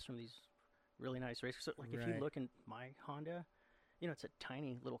scraps from these really nice racers. So like if you Right. look in my Honda, it's a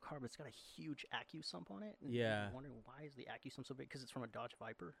tiny little car, but it's got a huge AccuSump sump on it. And Yeah. I'm wondering why is the AccuSump sump so big? Because it's from a Dodge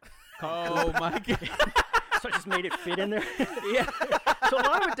Viper. Oh my god. So I just made it fit in there. Yeah. So a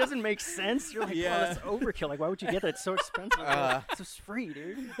lot of it doesn't make sense. You're like, Yeah. "Oh, that's overkill. Like, why would you get that? It's so expensive." It's just free,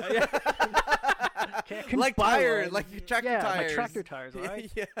 dude. Okay, I couldn't Like buy tires, one. like your tractor yeah, tires. my tractor tires, all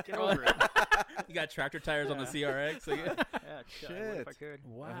right? Yeah. Get over it. You got tractor tires on the CRX. Like, Yeah, shit. I would if I Shit. could.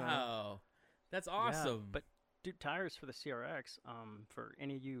 wow. That's Yeah, awesome. but dude, tires for the CRX. For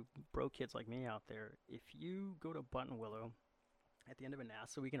any of you bro kids like me out there, if you go to Buttonwillow at the end of a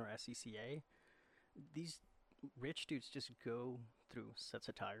NASA weekend or SCCA, these rich dudes just go through sets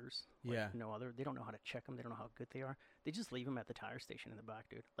of tires. Like Yeah. no other. They don't know how to check them. They don't know how good they are. They just leave them at the tire station in the back,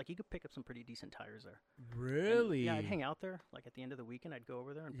 dude. Like you could pick up some pretty decent tires there. And, Really? yeah, I'd hang out there. Like at the end of the weekend, I'd go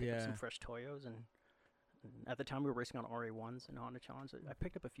over there and pick up some Yeah. fresh Toyos. And at the time, we were racing on RA1s and Honda Challenge. I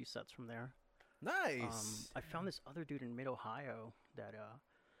picked up a few sets from there. Nice. I found this other dude in Mid-Ohio that,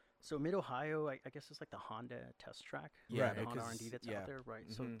 so Mid-Ohio, I guess it's like the Honda test track. Yeah, the Honda because- R&D that's yeah. out there,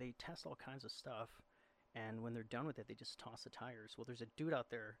 right? So Mhm. they test all kinds of stuff, and when they're done with it, they just toss the tires. Well, there's a dude out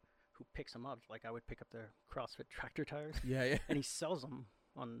there who picks them up, like I would pick up the CrossFit tractor tires, Yeah, yeah. and he sells them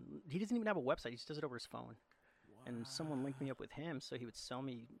on, he doesn't even have a website, he just does it over his phone. And someone linked me up with him, so he would sell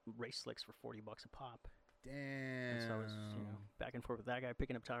me race slicks for $40 a pop. Damn. And so I was, back and forth with that guy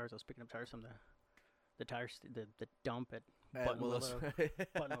picking up tires. I was picking up tires from the tires, the dump at Buttonwillow.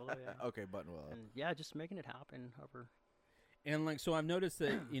 Buttonwillow, yeah. Okay, Buttonwillow. And yeah, just making it happen over. And like, so I've noticed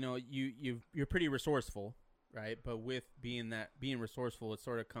that you're pretty resourceful, right? But with being resourceful, it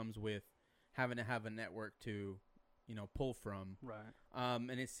sort of comes with having to have a network to, pull from. Right.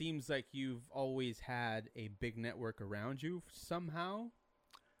 And it seems like you've always had a big network around you somehow.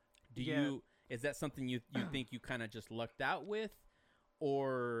 Is that something you think you kind of just lucked out with,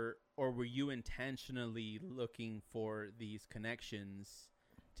 or were you intentionally looking for these connections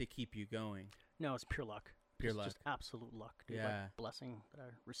to keep you going? No, it's pure luck. Pure luck. Just absolute luck, dude. Yeah. Like blessing that I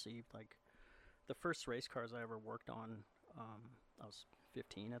received. Like the first race cars I ever worked on, I was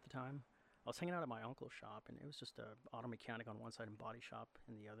 15 at the time. I was hanging out at my uncle's shop, and it was just a auto mechanic on one side and body shop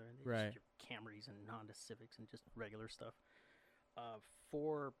in the other. And they Right. just your Camrys and Honda Civics and just regular stuff.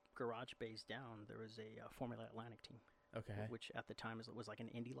 4 garage bays down, there was a Formula Atlantic team. Okay. Which at the time was like an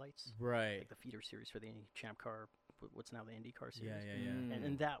Indy Lights. Right. Like the feeder series for the Champ Car, what's now the Indy Car series. Yeah.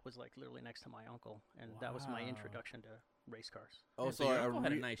 And that was like literally next to my uncle, and that was my Wow. introduction to race cars. Oh, So your uncle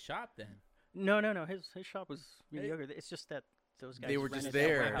had a nice shop then. No. His shop was mediocre. It's just that those guys They were just rented there.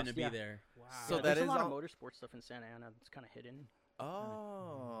 that Happened warehouse. to be Yeah. there. So Yeah, that there's is a lot all- of motorsport stuff in Santa Ana. It's kind of hidden.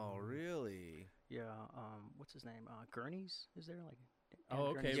 Oh, really? Yeah. What's his name? Gurney's is there like? Oh,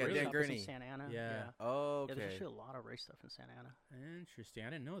 okay, Gurney's Yeah, race Dan shop is in Gurney. Santa Ana. Yeah. Oh, Yeah, there's okay. actually a lot of race stuff in Santa Ana. Interesting. I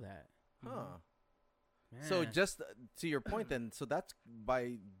didn't know that. Huh. Man. So just to your point then, so that's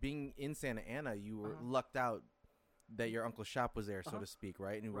by being in Santa Ana, you were lucked out that your uncle's shop was there, so to speak,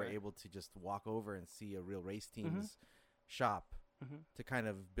 right? And you were Right. able to just walk over and see a real race team's shop to kind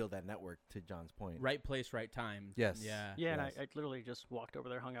of build that network, to John's point. right place, right time. Yes. Yeah. Yeah, Yes. and I literally just walked over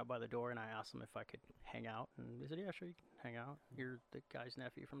there, hung out by the door, and I asked them if I could hang out. And they said, yeah, sure, you can hang out. You're the guy's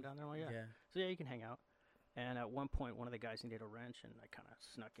nephew from down there. I'm like, yeah. So, yeah, you can hang out. And at one point, one of the guys needed a wrench, and I kind of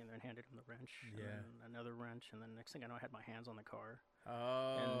snuck in there and handed him the wrench. And then another wrench, and then next thing I know, I had my hands on the car.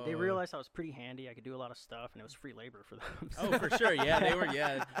 Oh. And they realized I was pretty handy. I could do a lot of stuff, and it was free labor for them. Oh, for sure. Yeah, they were.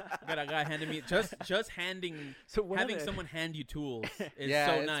 Yeah, got a guy handing me just handing. So one of having the- someone hand you tools is Yeah,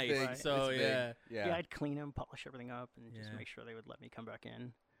 so it's nice. big. Right. So It's big. yeah. Yeah, I'd clean them, polish everything up, and just Yeah. make sure they would let me come back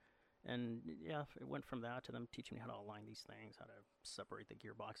in. And yeah, it went from that to them teaching me how to align these things, how to separate the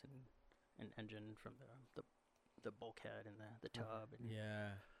gearbox and engine from the bulkhead and the tub. And Yeah.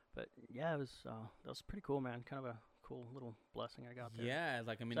 But yeah, it was that was pretty cool, man. Kind of a cool little blessing I got there. Yeah,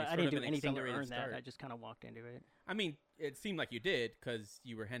 like I mean, So it's I sort didn't of do an anything to accelerated earn start. that. I just kind of walked into it. I mean, it seemed like you did because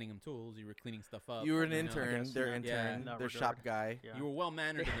you were handing them tools, you were cleaning stuff up. You were an know. intern, guess, their yeah. intern, Yeah. In that their regard. shop guy. Yeah. You were well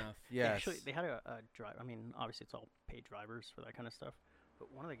mannered enough. Yes. Actually, they had a drive. I mean, obviously, it's all paid drivers for that kind of stuff.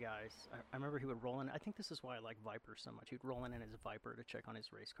 But one of the guys, I remember he would roll in. I think this is why I like Viper so much. He'd roll in his Viper to check on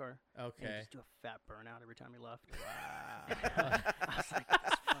his race car. And he'd Okay. just do a fat burnout every time he left. Wow. I was like,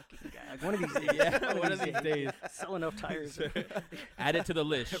 this fucking guy. Like, one of these days. Yeah, one of these days. Sell enough tires. Add it to the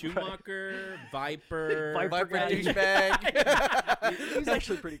list. Schumacher, Viper. Viper Viper guy. douchebag. He's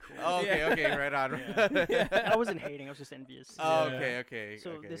actually pretty cool. Oh, okay, right on. I wasn't hating. I was just envious. Oh, Yeah. okay.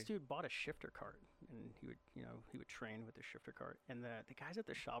 So okay. this dude bought a shifter cart, and he would train with the shifter cart. And the guys at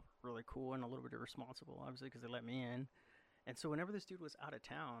the shop were really cool and a little bit irresponsible, obviously, because they let me in. And so whenever this dude was out of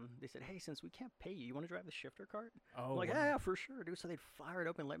town, they said, "Hey, since we can't pay you drive the shifter cart?" Oh, I'm like, wow. yeah, for sure, dude. So they'd fire it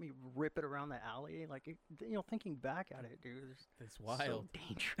up and let me rip it around the alley. Like, thinking back at it, dude, it's That's so wild.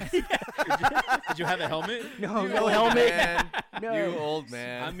 dangerous. Did you have a helmet? No, You no old helmet. man. No. You old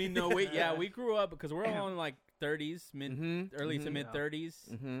man. I mean, no, wait. Yeah, we grew up because we're all in like 30s, early to mid 30s.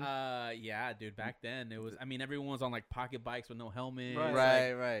 Yeah, dude. Back then, it was. I mean, everyone was on like pocket bikes with no helmet.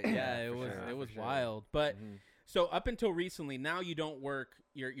 Right. Right. Yeah, it for was. sure, It was for sure. wild. But Mhm. so up until recently, now you don't work.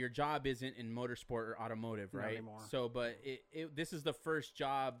 Your job isn't in motorsport or automotive, Not right? anymore. So, but this is the first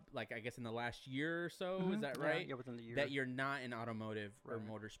job, like I guess in the last year or so. Is that right? Yeah, within the year. That you're not in automotive or Right.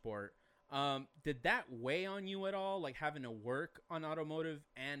 motorsport. Did that weigh on you at all, like having to work on automotive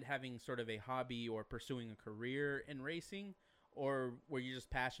and having sort of a hobby or pursuing a career in racing, or were you just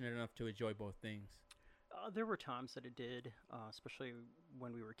passionate enough to enjoy both things? There were times that it did, especially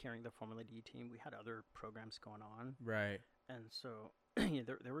when we were carrying the Formula D team. We had other programs going on, Right. and so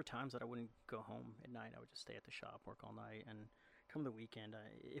there were times that I wouldn't go home at night. I would just stay at the shop, work all night, and come the weekend.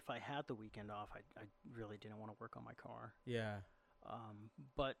 If I had the weekend off, I really didn't want to work on my car. Yeah.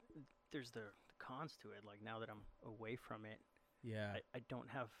 But there's the cons to it. Like now that I'm away from it, Yeah.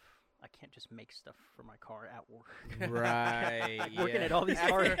 I can't just make stuff for my car at work. Right. Like working yeah. at all these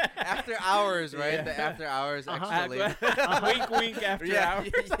cars. After hours, right? Yeah. The after hours Uh-huh. extra labor. Wink, wink. After hours.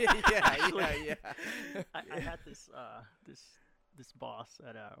 yeah. I had this this boss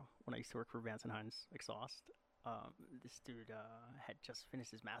at when I used to work for Vance and Hines Exhaust. This dude had just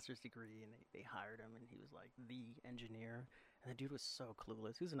finished his master's degree, and they hired him, and he was like the engineer. And the dude was so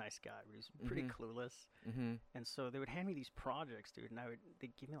clueless. He was a nice guy, but he was pretty clueless. Mm-hmm. And so they would hand me these projects, dude, and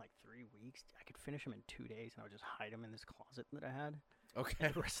they'd give me like 3 weeks. I could finish them in 2 days, and I would just hide them in this closet that I had. Okay.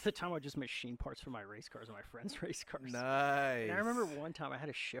 And the rest of the time, I would just machine parts for my race cars and my friends' race cars. Nice. And I remember one time I had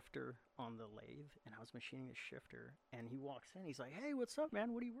a shifter on the lathe, and I was machining a shifter, and he walks in. He's like, "Hey, what's up,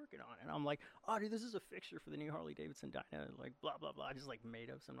 man? What are you working on?" And I'm like, "Oh, dude, this is a fixture for the new Harley Davidson Dyna." Like, blah, blah, blah. I just, like, made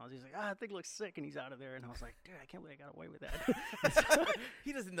up some noise. He's like, "Ah, I think it looks sick," and he's out of there. And I was like, "Dude, I can't believe I got away with that."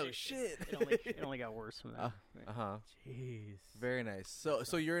 He doesn't know shit. It only got worse from that. Jeez. Very nice.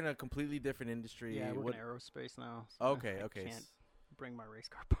 So you're in a completely different industry. Yeah, I work in aerospace now. So Okay. I Okay. can't bring my race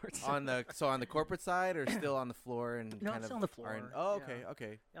car parts. On the corporate side, or still on the floor and No, kind I'm of still on the floor. okay. Yeah.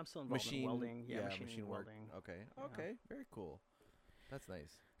 Okay. Yeah, I'm still involved in welding. Machine work. welding. Okay. Yeah. Okay. Very cool. That's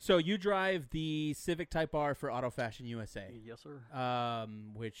nice. So you drive the Civic Type R for AutoFashion USA. Yes, sir.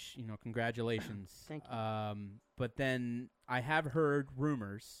 Which, congratulations. Thank you. But then I have heard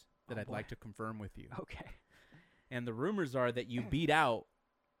rumors that Oh, I'd boy. like to confirm with you. Okay. And the rumors are that you beat out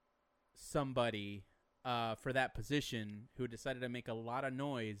somebody for that position who decided to make a lot of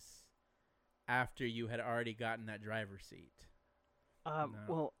noise after you had already gotten that driver's seat. No.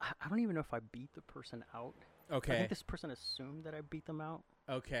 Well, I don't even know if I beat the person out. I Okay. think this person assumed that I beat them out.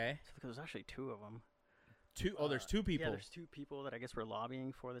 Okay. So, because there's actually two of them. There's two people. Yeah, there's two people that I guess were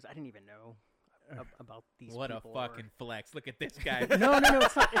lobbying for this. I didn't even know about these What people. a fucking flex. Look at this guy. No,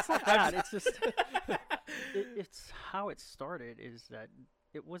 it's not that. It's just, it's how it started is that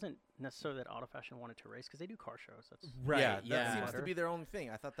it wasn't necessarily that AutoFashion wanted to race because they do car shows. That's Right. Yeah. Yeah. That seems to be their only thing.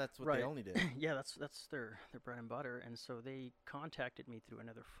 I thought that's what they Right. only did. Yeah, that's their bread and butter. And so they contacted me through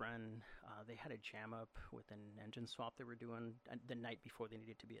another friend. They had a jam up with an engine swap they were doing the night before they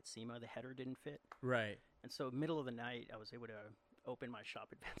needed to be at SEMA. The header didn't fit. Right. And so middle of the night, I was able to open my shop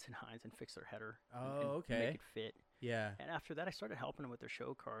at Vance and Hines and fix their header. Oh, and okay. Make it fit. Yeah. And after that, I started helping them with their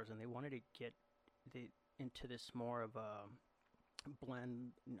show cars, and they wanted to get into this more of a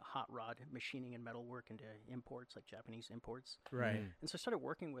blend hot rod machining and metal work into imports, like Japanese imports. Right. And so I started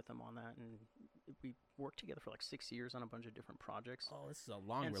working with them on that, and we worked together for like 6 years on a bunch of different projects. Oh, this is a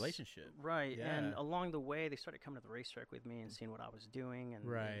long And relationship. Right. Yeah. And along the way, they started coming to the racetrack with me and seeing what I was doing, and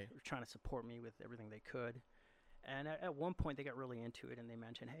Right. they were trying to support me with everything they could. And at one point, they got really into it, and they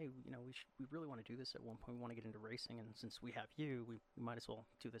mentioned, "Hey, we really want to do this at one point. We want to get into racing, and since we have you, we might as well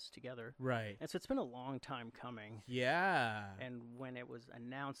do this together." Right. And so it's been a long time coming. Yeah. And when it was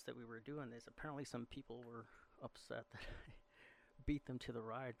announced that we were doing this, apparently some people were upset that I beat them to the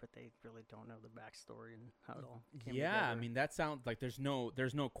ride, but they really don't know the backstory and how it all came Yeah, together. I mean that sounds like there's no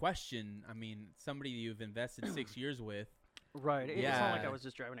question. I mean, somebody you've invested 6 years with. Right. It's Yeah. not like I was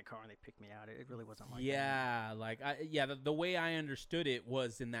just driving a car and they picked me out. It really wasn't like that. Yeah, like the way I understood it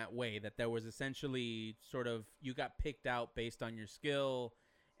was in that way, that there was essentially sort of you got picked out based on your skill,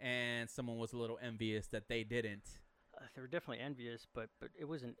 and someone was a little envious that they didn't. They were definitely envious, but it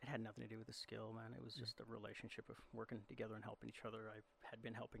wasn't. It had nothing to do with the skill, man. It was just a relationship of working together and helping each other. I had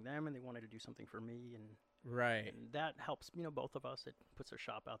been helping them, and they wanted to do something for me, and Right. that helps. Both of us. It puts their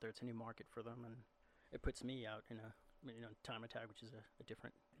shop out there. It's a new market for them, and it puts me out in a time attack, which is a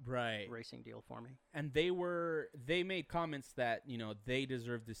different Right. racing deal for me. And they made comments that they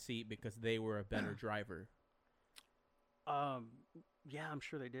deserved the seat because they were a better driver. Yeah, I'm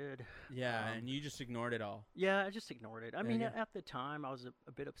sure they did. Yeah, and you just ignored it all. Yeah, I just ignored it. I mean, yeah. at the time, I was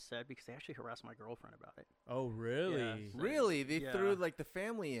a bit upset because they actually harassed my girlfriend about it. Oh, really? Yeah, so- Really? They Yeah. threw like the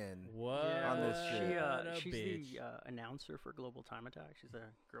family in. What? Yeah, on this shit. she's bitch. the announcer for Global Time Attack. She's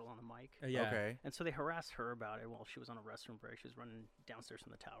the girl on the mic. Yeah. Okay. And so they harassed her about it while she was on a restroom break. She was running downstairs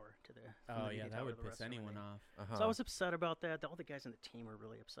from the tower to the. from Oh the yeah, media that tower would to the piss restroom, and anyone they- off. Uh-huh. So I was upset about that. All the guys on the team were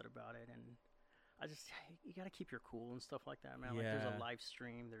really upset about it, and you got to keep your cool and stuff like that, man. Like there's Yeah. a live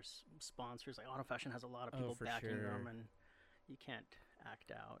stream, there's sponsors. Like AutoFashion has a lot of Oh, people for backing sure. them, and you can't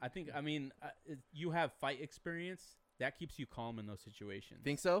act out. I mean, you have fight experience. That keeps you calm in those situations.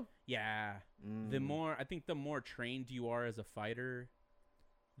 Think so? Yeah. The more trained you are as a fighter,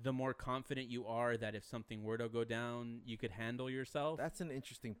 the more confident you are that if something were to go down, you could handle yourself. That's an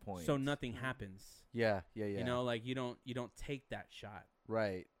interesting point. So nothing happens. Yeah. Like you don't take that shot.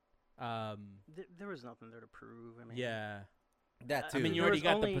 Right. There was nothing there to prove. I mean, Yeah. That too. I mean, you There already was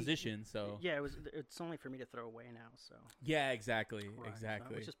got only- the position, so Yeah, it's only for me to throw away now. So yeah, exactly, Right, so-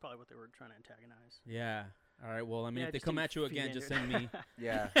 exactly. which is probably what they were trying to antagonize. Yeah. All right. Well, I mean, Yeah, if they just come didn't at you feed again, just into send it. me.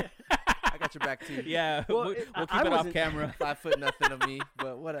 Yeah. I got your back too. Yeah. Well, we'll I keep it off wasn't- camera. 5 foot nothing of me,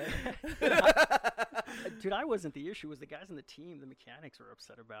 but whatever. Dude, I wasn't the issue. It was the guys on the team. The mechanics were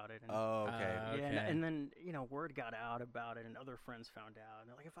upset about it. And, Oh, okay. yeah, okay. and then word got out about it, and other friends found out. And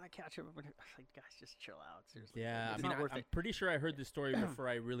they're like, if I catch him, I was like, guys, just chill out. Seriously. Yeah. It's I mean, not worth I'm it. pretty sure I heard this story before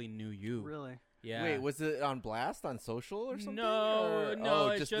I really knew you. Really? Yeah. Wait, was it on blast on social or something?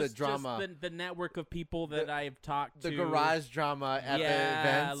 No, it's just the drama. Just the network of people that I've talked to. The garage drama at the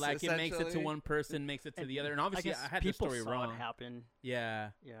events. Like it makes it to one person, makes it to the other. And obviously, I had the story wrong. It happen. Yeah.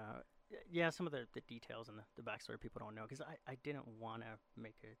 Yeah, some of the details and the backstory people don't know because I didn't want to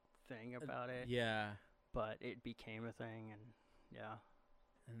make a thing about it. Yeah. But it became a thing, and yeah.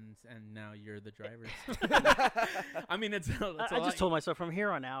 And now you're the driver. I mean, I just told myself from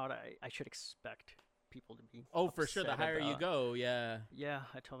here on out, I should expect people to be. Oh, for sure. The higher you go, yeah. Yeah,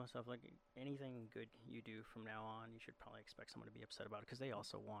 I told myself like anything good you do from now on, you should probably expect someone to be upset about it because they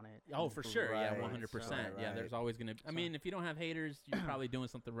also want it. Oh, for sure. Right. Yeah, 100%. So, Yeah, there's always gonna. I mean, if you don't have haters, you're probably doing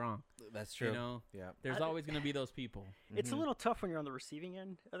something wrong. That's true. You know. Yeah. There's always gonna be those people. It's a little tough when you're on the receiving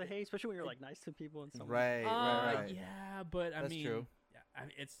end of the hate, especially when you're like nice to people and someone. Right. Yeah, but That's true.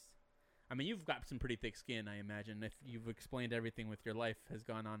 Yeah, I mean, you've got some pretty thick skin, I imagine, if you've explained everything with your life has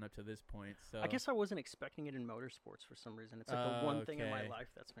gone on up to this point. So I guess I wasn't expecting it in motorsports for some reason. It's like the one thing in my life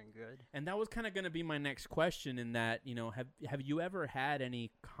that's been good. And that was kind of going to be my next question in that, have you ever had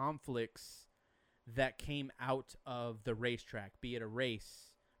any conflicts that came out of the racetrack, be it a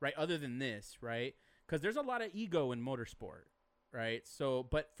race, right, other than this, right? Because there's a lot of ego in motorsport, right? So,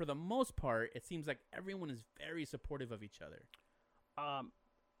 but for the most part, it seems like everyone is very supportive of each other.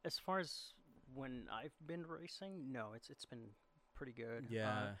 As far as when I've been racing, no, it's been pretty good.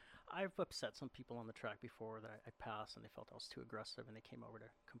 Yeah. I've upset some people on the track before that I passed and they felt I was too aggressive and they came over to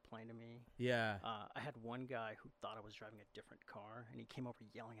complain to me. Yeah. I had one guy who thought I was driving a different car and he came over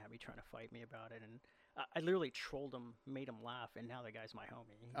yelling at me, trying to fight me about it. And I literally trolled him, made him laugh, and now the guy's my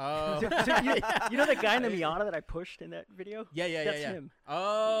homie. Oh. you know the guy in the Miata that I pushed in that video? Yeah. That's him.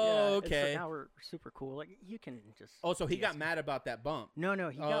 Oh, okay. So now we're super cool. Like, you can just... Oh, so he got mad about that bump. No,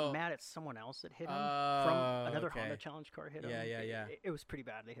 he got mad at someone else that hit him from another Honda Challenge car hit him. Yeah. It was pretty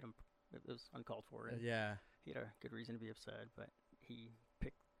bad. They hit him. It was uncalled for. And yeah. He had a good reason to be upset, but he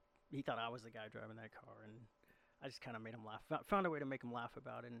thought I was the guy driving that car, and I just kind of made him laugh. Found a way to make him laugh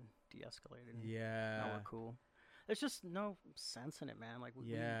about it and de-escalated. Yeah. Now we're cool. There's just no sense in it, man. Like,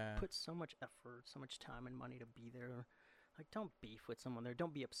 we put so much effort, so much time and money to be there. Like, don't beef with someone there.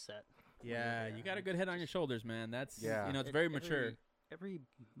 Don't be upset. Yeah, you got a good head on your shoulders, man. That's, it's very mature. Every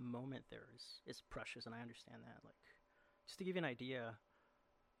moment there is precious, and I understand that. Like, just to give you an idea,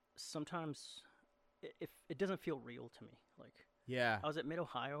 sometimes if it doesn't feel real to me. Like, I was at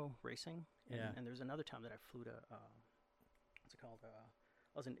Mid-Ohio racing, and there's another time that I flew to, what's it called?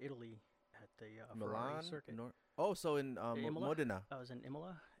 I was in Italy at the Milan circuit. So in Modena. I was in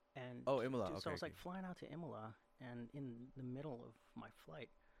Imola, and Imola. dude, Okay. So I was like flying out to Imola, and in the middle of my flight,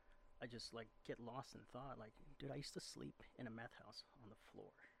 I just like get lost in thought. Like, dude, I used to sleep in a meth house on the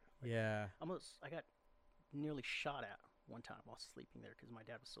floor. Like, I got nearly shot at one time while sleeping there because my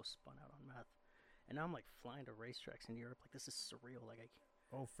dad was so spun out on meth. And now I'm like flying to racetracks in Europe. Like, this is surreal. Like,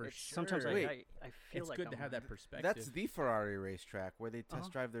 sure. Sometimes I feel it's like good to have that perspective. That's the Ferrari racetrack where they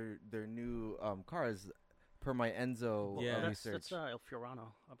test drive their new cars. Per my Enzo research. That's El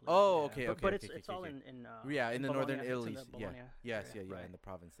Fiorano, I believe. Oh, okay. But it's all in in the northern Italy. Yes, in the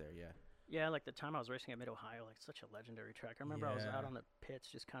province there. Yeah, like the time I was racing at Mid-Ohio, like such a legendary track. I remember I was out on the pits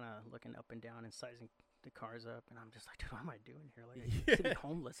just kind of looking up and down and sizing the cars up, and I'm just like, dude, what am I doing here? Like, I'm sitting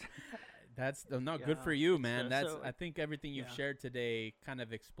homeless. That's good for you, man. I think everything you've shared today kind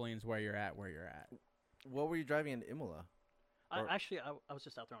of explains where you're at. What were you driving in Imola? I was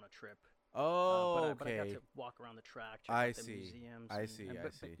just out there on a trip. Oh, but I got to walk around the track, check out the museums. I see.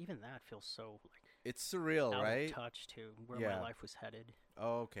 But even that feels so like it's surreal, out right? of touch to where my life was headed.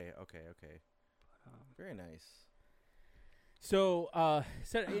 Oh, okay. But, very nice. So,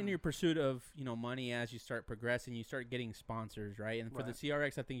 in your pursuit of money, as you start progressing, you start getting sponsors, right? And for the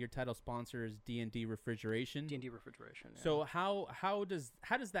CRX, I think your title sponsor is D&D Refrigeration. D&D Refrigeration. Yeah. So how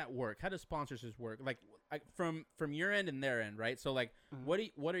does that work? How does sponsorships work? Like from your end and their end, right? So like, what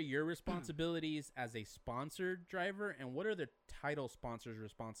are your responsibilities as a sponsored driver, and what are the title sponsor's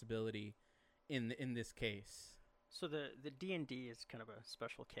responsibility in this case? So the D&D is kind of a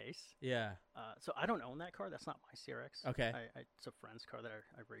special case. Yeah. So I don't own that car. That's not my CRX. Okay. It's a friend's car that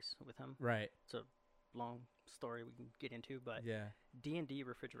I race with him. Right. It's a long story we can get into, but D&D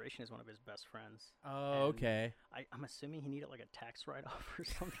Refrigeration is one of his best friends. Oh, okay. I'm assuming he needed like a tax write-off or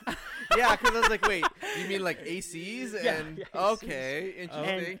something. Yeah, because I was like, wait, you mean like ACs? ACs. Okay,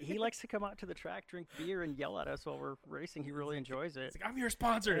 interesting. And he likes to come out to the track, drink beer, and yell at us while we're racing. He really enjoys it. It's like, I'm your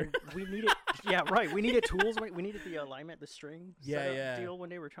sponsor. And we needed, we needed tools. We needed the alignment, the string deal one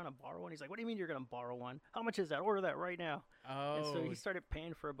day. We were trying to borrow one. He's like, what do you mean you're going to borrow one? How much is that? Order that right now. Oh. And so he started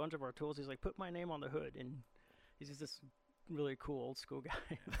paying for a bunch of our tools. He's like, put my name on the hood. And he's just this really cool old school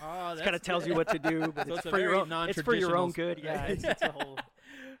guy. Oh, It kind of tells you what to do, but So it's it's a for your very own. It's for your own non-traditional good. Yeah, it's a whole.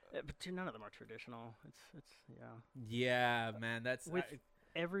 But dude, none of them are traditional. It's yeah. Yeah, man. That's With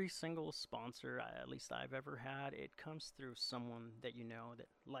every single sponsor, at least I've ever had, it comes through someone that you know that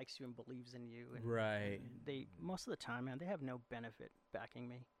likes you and believes in you. And, right. and they most of the time, man, they have no benefit backing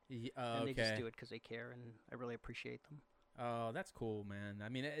me, and Okay. they just do it because they care, and I really appreciate them. Oh, that's cool, man. I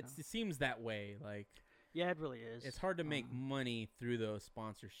mean, it seems that way. Like, Yeah, it really is. it's hard to make money through those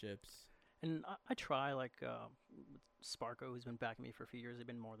sponsorships. And I try, like, Sparko, who's been backing me for a few years, they've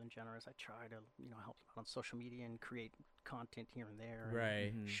been more than generous. I try to, help them out on social media and create content here and there.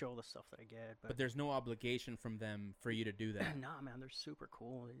 Right. And show the stuff that I get. But there's no obligation from them for you to do that. Nah, man, they're super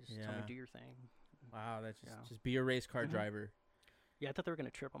cool. They just tell me, do your thing. Wow, that's just be a race car driver. Yeah, I thought they were going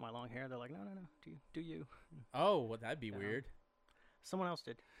to trip on my long hair. They're like, no, do you. Oh, well, that'd be weird. Someone else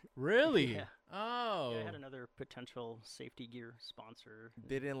did. Really? Yeah. Oh. Yeah, I had another potential safety gear sponsor.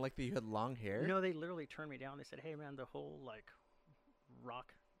 They didn't like that you had long hair? No, they literally turned me down. They said, hey, man, the whole, like,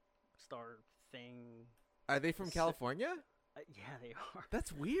 rock star thing. Are they from California? Yeah, they are.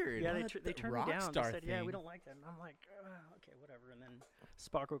 That's weird. Yeah, they turned me down. They said, yeah, we thing. don't like that. And I'm like, okay, whatever. And then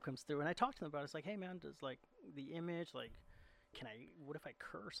Sparko comes through. And I talked to them about it. It's like, hey, man, does, like, the image, like, what if I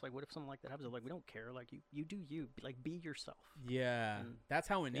curse? Like, what if something like that happens? They're like, we don't care. Like, you do you. Like, be yourself. Yeah. And that's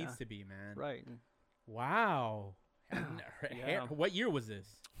how it needs to be, man. Right. Wow. What year was this?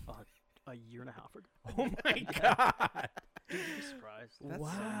 A year and a half ago. Oh, my God. Dude, you'd be surprised.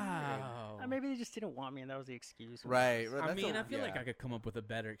 Wow. Maybe they just didn't want me, and that was the excuse. Right. I mean, I feel like I could come up with a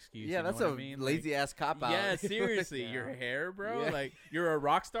better excuse. Yeah, you know that's what I mean? lazy-ass cop-out. Yeah, seriously. Your hair, bro. Yeah. Like, you're a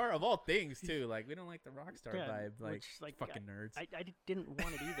rock star of all things, too. Like, we don't like the rock star vibe. Like, which, fucking nerds. I didn't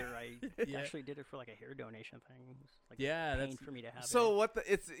want it either. I actually did it for, like, a hair donation thing. It was, like, Yeah, pain that's for me to have So it. what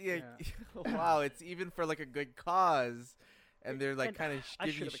the... It's... Yeah. Wow, it's even for, like, a good cause. And they're, like, kind of...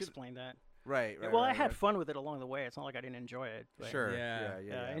 I should have explained that. Right. Well, I had fun with it along the way. It's not like I didn't enjoy it. But Sure.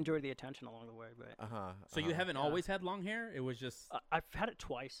 Yeah. I enjoyed the attention along the way. But So you haven't always had long hair? It was just... I've had it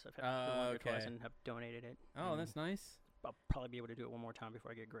twice. I've had it long twice and have donated it. Oh, that's nice. I'll probably be able to do it one more time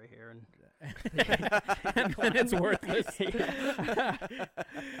before I get gray hair. And then it's worthless. I think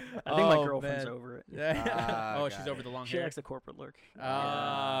my girlfriend's over it. She's over the long She hair? likes the corporate look.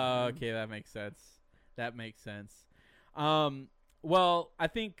 Okay, that makes sense. Well, I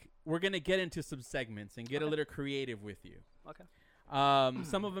think we're going to get into some segments and get a little creative with you. Okay.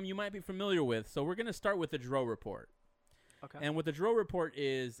 Some of them you might be familiar with. So we're going to start with the D.R.O report. Okay. And what the D.R.O report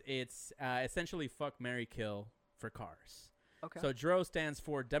is, it's essentially fuck, marry, kill for cars. Okay. So D.R.O stands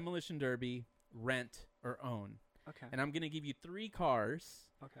for demolition derby, rent, or own. Okay. And I'm going to give you 3 cars.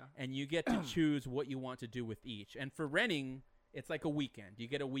 Okay. And you get to choose what you want to do with each. And for renting, it's like a weekend. You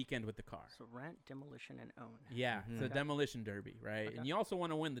get a weekend with the car. So rent, demolition, and own. Yeah, it's a demolition derby, right? Okay. And you also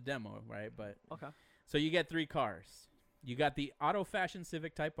want to win the demo, right? But Okay. So you get 3 cars. You got the AutoFashion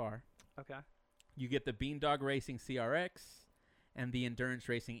Civic Type R. Okay. You get the Beandog Racing CRX and the Endurance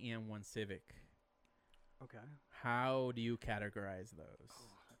Racing EM1 Civic. Okay. How do you categorize those?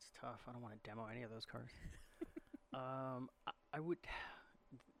 Oh, that's tough. I don't want to demo any of those cars. I would...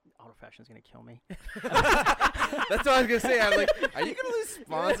 AutoFashion's going to kill me. That's what I was going to say. I'm like, are you going to lose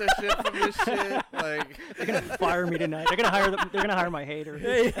sponsorship from this shit? Like, they're going to fire me tonight. They're going to hire my hater.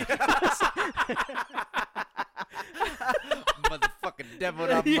 Motherfucking demoed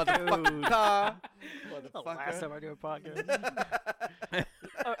up motherfucking car. That's the last time I do a podcast.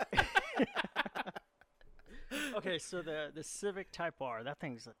 Okay, so the Civic Type R, that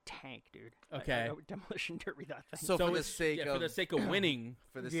thing's a tank, dude. Okay. I would demolition derby that thing. So for the sake of winning,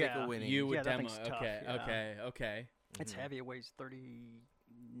 you would demo. that thing's tough, Okay. It's heavy. It weighs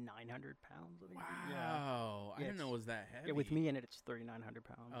 3,900 pounds. I think. Wow. Yeah, I didn't know it was that heavy. Yeah, with me in it, it's 3,900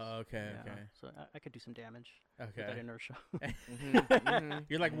 pounds. Oh, okay. So I could do some damage Okay. with that inertia.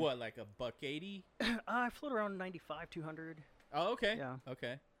 You're like what, like a $180? I float around 95, 200. Oh, okay. Yeah.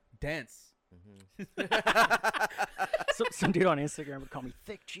 Okay. Dense. Some dude on Instagram would call me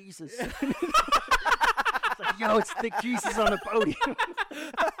Thick Jesus. It's like, yo, it's Thick Jesus on the podium.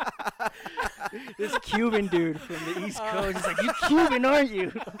 This Cuban dude from the East Coast. He's like, you Cuban, aren't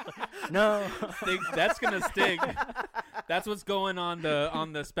you? No. That's gonna stick. That's what's going on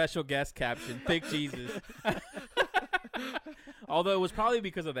the special guest caption. Thick Jesus. Although it was probably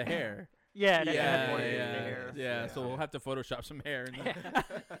because of the hair. Yeah. Yeah. So we'll have to Photoshop some hair.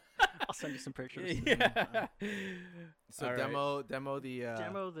 I'll send you some pictures. Yeah. So All demo the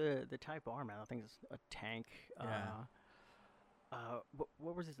demo the Type R, man. I think it's a tank.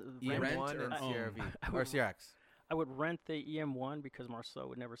 What was this? EM1 and CRV or CRX. I would rent the EM1 because Marcel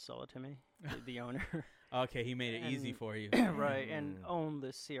would never sell it to me, the owner. Okay, he made it easy for you. Right, and own the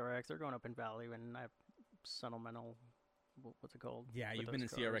CRX. They're going up in value, and I have sentimental. What's it called? Yeah, with you've been in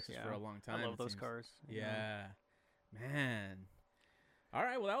those CRXs cars. for a long time. I love it those seems. cars. Yeah, man. All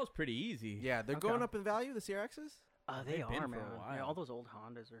right, well that was pretty easy. Yeah, they're going up in value, the CRXs? They They've been are, for a man. while. Yeah, all those old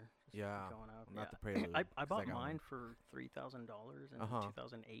Hondas are just going up. Not the Prelude. I bought got mine one. for $3,000 in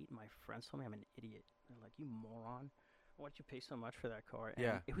 2008. My friends told me I'm an idiot. They're like, "You moron! Why'd you pay so much for that car?"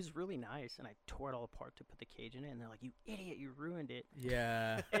 And it was really nice, and I tore it all apart to put the cage in it. And they're like, "You idiot! You ruined it."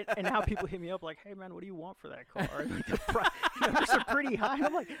 Yeah. and now people hit me up like, "Hey man, what do you want for that car?" Like, the numbers are pretty high. And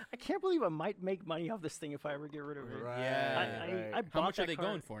I'm like, I can't believe I might make money off this thing if I ever get rid of it. Right. Yeah. I bought How much are that they car.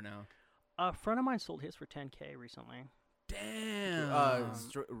 going for now? A friend of mine sold his for $10K recently. Damn.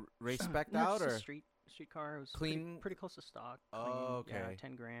 Race spec'd No, out just or a street car. It was clean? pretty close to stock. Oh, clean. Yeah, okay.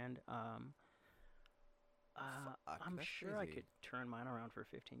 10 grand. I'm that's sure I crazy. could turn mine around for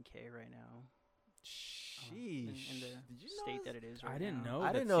 $15K right now. Sheesh. In the Did you state know that it is right I didn't now. know. I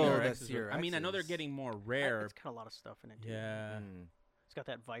that didn't know that CRXs were- I mean, I know they're CRXs getting more rare. It's got a lot of stuff in it. Too. Yeah. It's got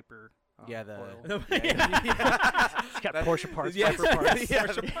that Viper. Yeah, oil. It's It's got Porsche parts, yeah, Viper parts.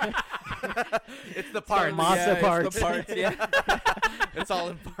 It's the parts. Mazda parts. It's the parts. Yeah. It's all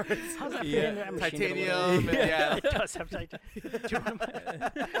in parts. How's that Yeah. fit into that machine? Titanium. And yeah. It does have titanium. Dude,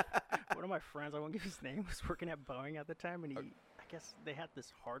 one of my friends, I won't give his name, was working at Boeing at the time, and I guess they had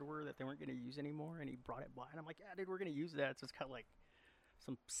this hardware that they weren't going to use anymore, and he brought it by, and I'm like, yeah, dude, we're going to use that. So it's got like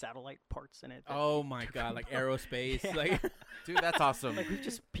some satellite parts in it. Oh my god, like aerospace. Yeah. Like, Dude, that's awesome. Like, we've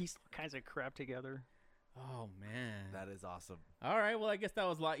just pieced all kinds of crap together. oh man. That is awesome. All right. Well, I guess that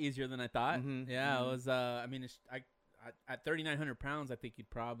was a lot easier than I thought. Mhm, Yeah, mhm. it was. I mean, at 3,900 pounds, I think you'd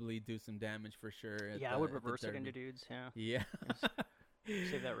probably do some damage for sure. Yeah, I would reverse it into dudes, yeah. Yeah.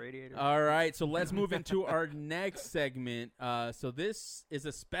 Save that radiator. All right, so let's move into our next segment. So this is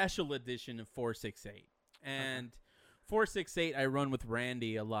a special edition of 468, and 468 I run with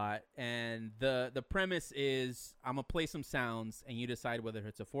Randy a lot, and the premise is I'm gonna play some sounds, and you decide whether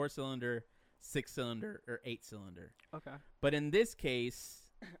it's a 4-cylinder, 6-cylinder, or 8-cylinder. Okay. But in this case,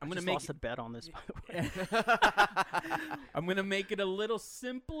 I'm gonna make lost a bet on this, by the way. I'm gonna make it a little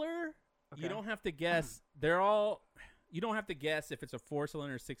simpler. Okay. You don't have to guess. You don't have to guess if it's a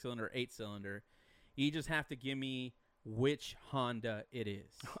 4-cylinder, 6-cylinder, or 8-cylinder. You just have to give me which Honda it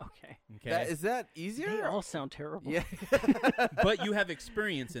is. Okay. Okay. Is that easier? They all sound terrible. Yeah. But you have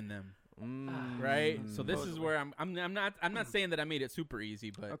experience in them, right? So this is Supposedly. where I'm not saying that I made it super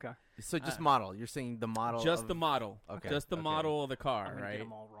easy, but Okay. So just model. You're saying the model. just of, the model, Okay, just the okay. model of the car, I'm gonna right? get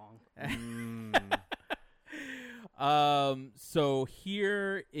them all wrong. So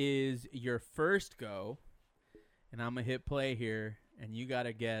here is your first go, and I'm gonna hit play here, and you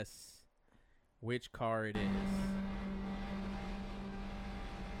gotta guess which car it is.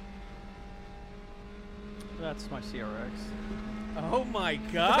 That's my CRX. Oh my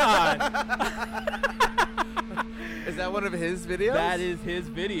god! Is that one of his videos? That is his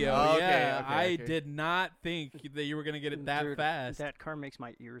video. Oh, okay, yeah, okay, I okay. did not think that you were gonna get it that Dude, fast. That car makes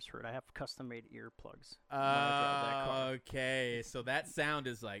my ears hurt. I have custom-made earplugs. when I drive that car. Okay, so that sound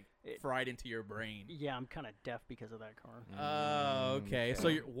is like It- fried into your brain. Yeah, I'm kind of deaf because of that car. Okay, so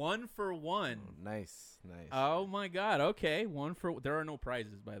you're 1 for 1. Nice, nice. Oh my god. Okay, 1 for. There are no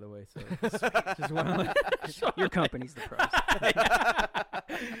prizes, by the way. So just wanna Your company's the price.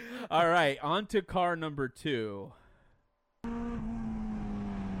 All right, on to car number 2.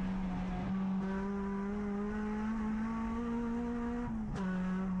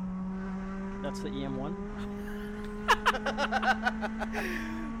 That's the EM1.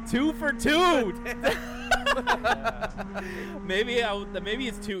 2 for 2. Maybe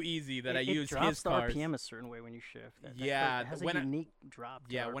it's too easy that I use drops his the cars. RPM a certain way when you shift. That Yeah, car, it has when a I- unique drop.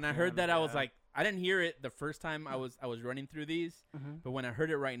 to Yeah, when I RPM, heard that, I was yeah. like, I didn't hear it the first time I was running through these, but when I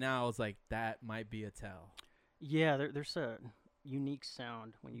heard it right now, I was like, that might be a tell. Yeah, there's a unique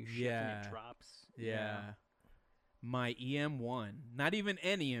sound when you shift and Yeah. it drops. Yeah. My EM1, not even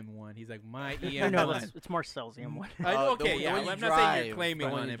an EM1. He's like my No, EM1. no, it's Marcel's EM1. Okay, the yeah. one you I'm not saying you're drive, claiming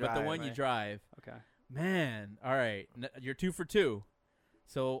the one on you it, but the drive, one you right. drive. Okay. Man, all right. You're 2 for 2.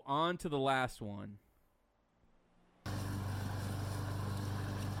 So on to the last one.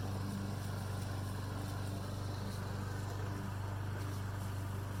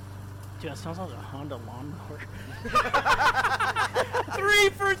 Dude, that sounds like a Honda lawnmower. 3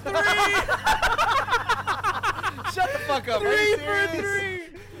 for 3. Shut the fuck up. 3 for 3.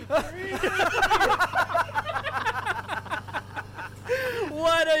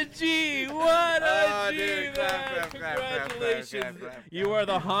 What a G! What a G, dude, man! clap, Congratulations! clap. You are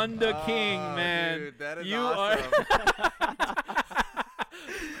the Honda King, Oh, man. dude, that is you awesome. are.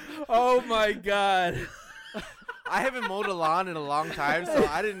 Oh my God! I haven't mowed a lawn in a long time, so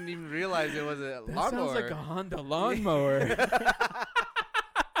I didn't even realize it was a lawnmower. Sounds like a Honda lawnmower.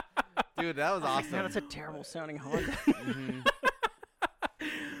 Dude, that was awesome. Yeah, that's a terrible sounding Honda.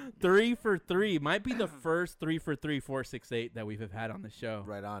 3 for 3 might be the first 3 for 3 468 that we've had on the show.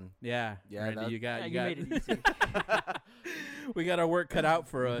 Right on. Yeah, Yeah, Randy, you made it easy. We got our work cut out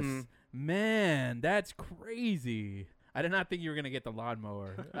for us. Man, that's crazy. I did not think you were gonna get the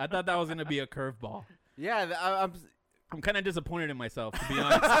lawnmower. I thought that was gonna be a curveball. Yeah, I'm kind of disappointed in myself, to be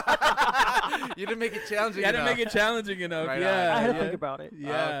honest. You didn't make it challenging I didn't make it challenging enough. Right yeah, I had to yeah. think about it.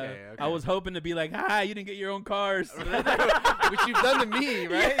 Yeah, Okay. I was hoping to be like, you didn't get your own cars. Which you've done to me,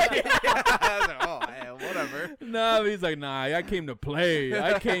 right? I was like, oh, yeah, whatever. No, he's like, nah, I came to play.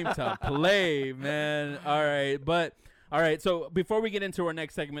 I came to play, man. All right. So before we get into our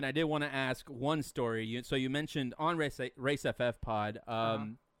next segment, I did want to ask one story. So you mentioned on Race FF Pod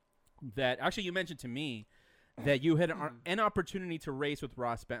that actually you mentioned to me that you had an opportunity to race with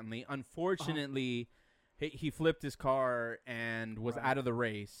Ross Bentley. Unfortunately, he flipped his car and was out of the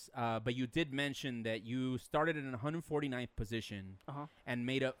race. But you did mention that you started in 149th position and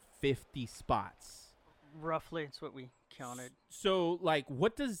made up 50 spots. Roughly, it's what we counted. So, like,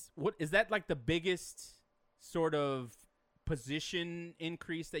 what is that like the biggest sort of position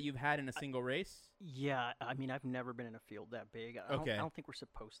increase that you've had in a single race? Yeah, I mean, I've never been in a field that big. I don't think we're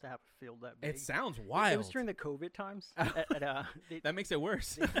supposed to have a field that big. It sounds wild. It was during the COVID times. That makes it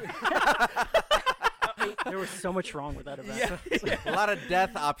worse. There was so much wrong with that event. Yeah. A lot of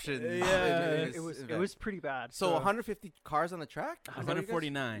death options. Yeah. It was pretty bad. So 150 cars on the track?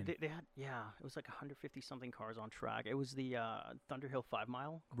 149. They had, it was like 150 something cars on track. It was the Thunderhill 5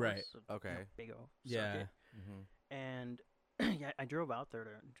 mile course, Right. Okay. Big O Yeah. circuit. And yeah, I drove out there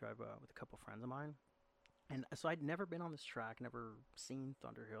to drive with a couple friends of mine. And so I'd never been on this track, never seen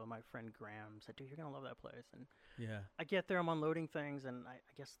Thunderhill. My friend Graham said, dude, you're going to love that place. And I get there, I'm unloading things, and I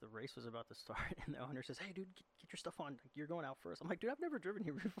guess the race was about to start. And the owner says, hey, dude, get your stuff on. You're going out first. I'm like, dude, I've never driven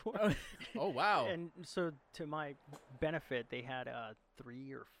here before. Oh, wow. And so to my benefit, they had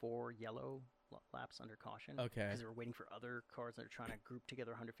 3 or 4 yellow laps under caution. Okay. Because they were waiting for other cars that are trying to group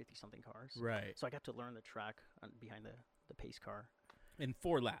together 150-something cars. Right. So I got to learn the track behind the pace car. In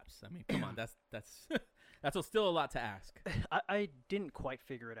 4 laps. I mean, come on, that's that's still a lot to ask. I didn't quite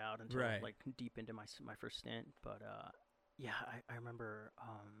figure it out until like deep into my first stint, but I remember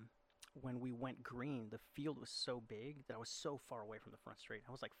when we went green, the field was so big that I was so far away from the front straight.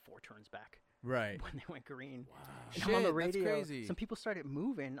 I was like 4 turns back. Right. When they went green. Wow. And I'm on the radio. That's crazy. Some people started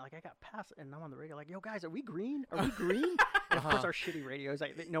moving. Like I got past, and I'm on the radio. Like, yo, guys, are we green? Are we green? And of course, our shitty radios.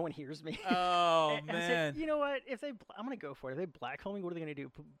 Like, no one hears me. Oh and man. I said, you know what? If I'm gonna go for it. If they black-hole me, what are they gonna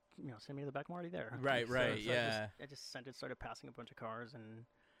do? Send me to the back. I'm already there. Right. So Yeah. I just sent it. Started passing a bunch of cars, and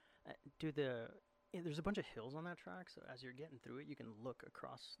there's a bunch of hills on that track. So as you're getting through it, you can look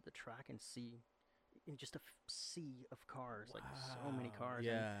across the track and see in just a sea of cars, like so many cars.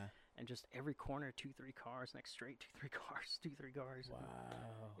 Yeah. And just every corner, 2-3 cars. Next straight, 2-3 cars, 2-3 cars. Wow.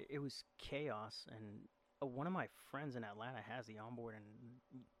 It was chaos. And one of my friends in Atlanta has the onboard. And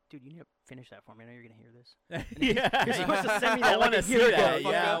dude, you need to finish that for me. I know you're gonna hear this. Yeah. You're supposed to send me that. I want to see that.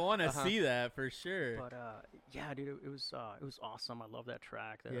 Ago. Yeah, I want to see that for sure. But yeah, dude, it was awesome. I love that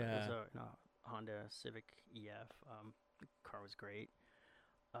track. It was a Honda Civic EF. The car was great.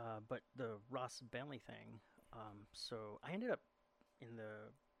 But the Ross Bentley thing. So I ended up in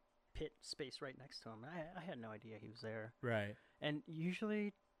the pit space right next to him. I had no idea he was there. Right. And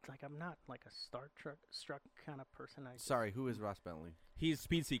usually, like, I'm not like a struck kind of person. Sorry, who is Ross Bentley? He's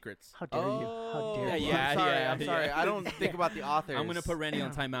Speed Secrets. How dare you? How dare you? Yeah, I'm sorry. I don't think about the authors. I'm gonna put Randy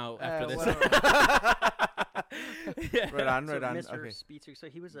on timeout after this. Right on. Mr. Okay. Speed Secrets. So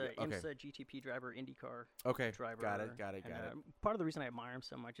he was a IMSA GTP driver, IndyCar driver. Got it. Part of the reason I admire him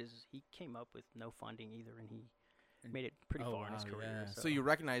so much is he came up with no funding either, and he made it pretty far in his career. Yeah. So you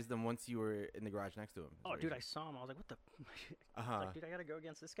recognized them once you were in the garage next to him? Oh, dude, I saw him. I was like, what the? Like, dude, I got to go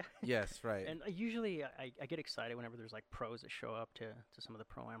against this guy. Yes, right. And usually I get excited whenever there's like pros that show up to some of the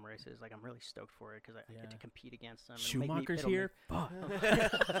Pro-Am races. Like, I'm really stoked for it because I get to compete against them. Schumacher's here? Fuck.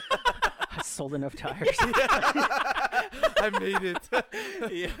 I sold enough tires. I made it.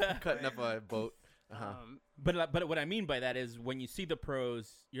 Yeah. Cutting up a boat. But what I mean by that is when you see the pros,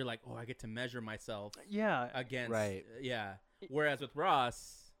 you're like, oh, I get to measure myself. Against. Right. Yeah. Whereas with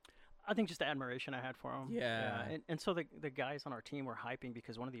Ross, I think just the admiration I had for him. Yeah. And so the guys on our team were hyping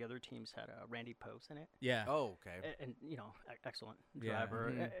because one of the other teams had Randy Post in it. Yeah. Oh, okay. And excellent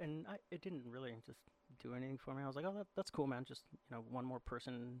driver. And it didn't really just do anything for me. I was like, oh, that's cool, man. Just, one more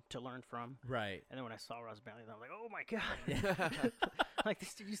person to learn from. Right. And then when I saw Ross Bentley, I was like, oh my God. Like,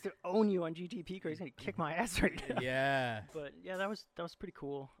 this dude used to own you on GTP. He's going to kick my ass right now. Yeah. But yeah, that was pretty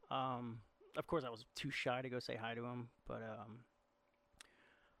cool. Of course, I was too shy to go say hi to him, but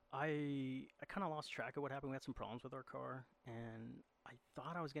I kind of lost track of what happened. We had some problems with our car, and I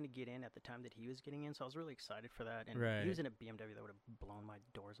thought I was going to get in at the time that he was getting in, so I was really excited for that. And he was in a BMW that would have blown my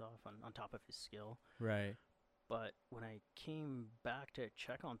doors off on top of his skill. Right. But when I came back to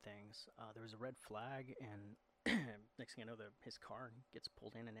check on things, there was a red flag, and next thing I know, his car gets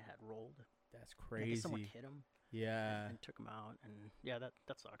pulled in, and it had rolled. That's I crazy. guess someone hit him. Yeah. And took him out, and yeah, that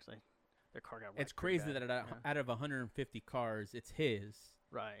sucks. Their car got wrecked. It's crazy pretty bad. that out of 150 cars, it's his.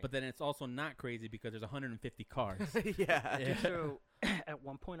 Right. But then it's also not crazy because there's 150 cars. Yeah. Dude, so at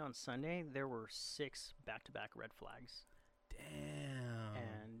one point on Sunday, there were 6 back-to-back red flags. Damn.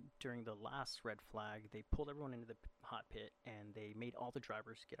 And during the last red flag, they pulled everyone into the hot pit, and they made all the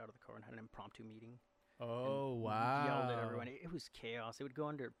drivers get out of the car and had an impromptu meeting. Oh, wow. Yelled at everyone. It was chaos. It would go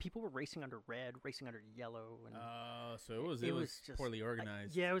under. People were racing under red, racing under yellow. And so it was just poorly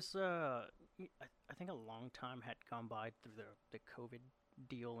organized. Yeah, it was. I think a long time had gone by through the COVID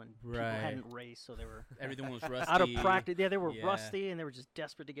deal, and people hadn't raced, so they were everything was rusty. Out of practice. Yeah, they were rusty, and they were just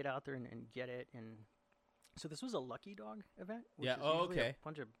desperate to get out there and get it. And so this was a Lucky Dog event. Which is usually a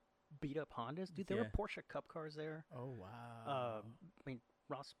bunch of beat up Hondas. Dude, there were Porsche Cup cars there. Oh wow. I mean,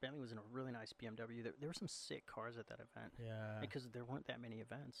 Ross Bentley was in a really nice BMW. There were some sick cars at that event. Yeah. Because there weren't that many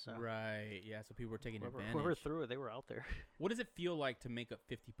events. So. Right. Yeah. So people were taking advantage. Whoever threw it, they were out there. What does it feel like to make up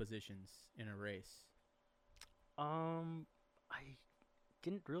 50 positions in a race? I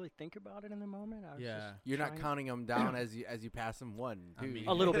didn't really think about it in the moment. I was just You're not counting them down as you pass them 1, 2. I mean,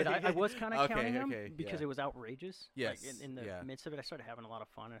 a little bit. I was kind of counting them because it was outrageous. Yes. Like in the midst of it, I started having a lot of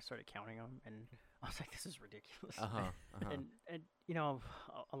fun. And I started counting them, and I was like, "This is ridiculous." And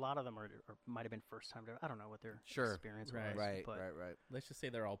a lot of them might have been first time. I don't know what their experience was. Right. Let's just say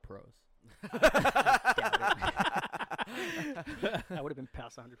they're all pros. I would have been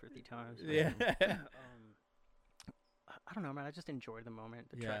past 150 times. Yeah. I don't know, man. I just enjoyed the moment.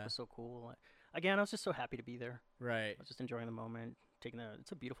 The track was so cool. Again, I was just so happy to be there. Right. I was just enjoying the moment.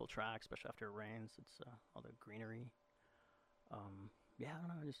 It's a beautiful track, especially after it rains. It's all the greenery. I don't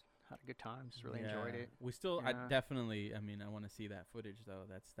know. I just had a good time. Just really enjoyed it. We still, I definitely. I mean, I want to see that footage though.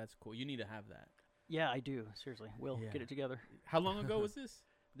 That's cool. You need to have that. Yeah, I do. Seriously, we'll get it together. How long ago was this?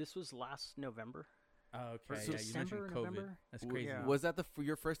 This was last November. Oh, okay. Yeah, you mentioned COVID. November? That's crazy. Yeah. Was that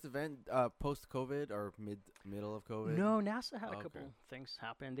your first event post-COVID or middle of COVID? No, NASA had a couple things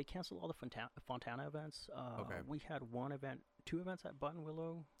happen. They canceled all the Fontana events. We had 2 events at Button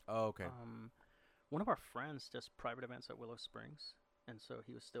Willow. Oh, okay. One of our friends does private events at Willow Springs, and so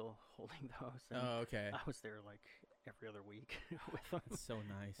he was still holding those. And okay. I was there like every other week with him. That's so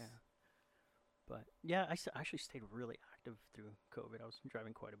nice. Yeah. But yeah, I actually stayed really active through COVID. I was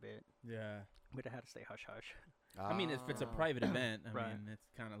driving quite a bit. Yeah. But I had to stay hush-hush. I mean, if it's a private event, I mean,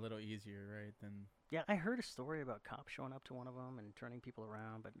 it's kind of a little easier, right? Yeah, I heard a story about cops showing up to one of them and turning people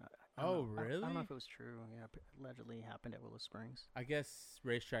around, but really? I don't know if it was true. Yeah, allegedly happened at Willow Springs. I guess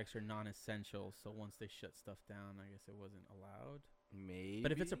racetracks are non-essential, so once they shut stuff down, I guess it wasn't allowed. Maybe.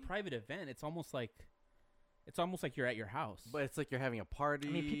 But if it's a private event, it's almost like you're at your house. But it's like you're having a party.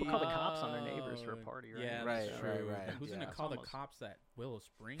 I mean, people call the cops on their neighbors for a party, right? Yeah, right. Who's going to call the cops at Willow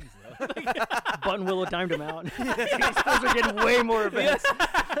Springs, though? Button Willow dimed them out. These fools are getting way more events.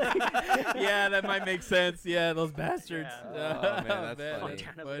 Yeah, that might make sense. Yeah, those bastards. Yeah. Oh, man, that's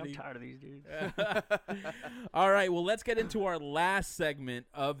funny. I'm tired of these dudes. All right, well, let's get into our last segment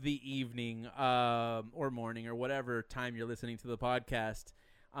of the evening or morning or whatever time you're listening to the podcast.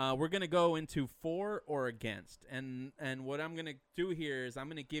 We're going to go into for or against. And what I'm going to do here is I'm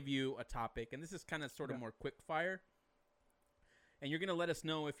going to give you a topic. And this is kind of sort of more quick fire. And you're going to let us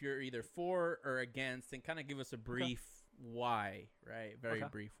know if you're either for or against and kind of give us a brief why, right? Very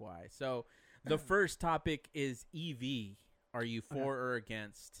brief why. So the first topic is EV. Are you for or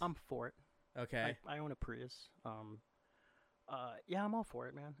against? I'm for it. Okay. I own a Prius. Yeah, I'm all for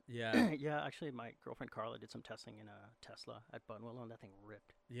it, man. Yeah. Yeah, actually, my girlfriend Carla did some testing in a Tesla at Button Willow, and that thing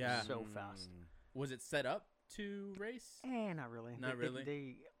ripped. Yeah. So fast. Was it set up to race? Not really. Not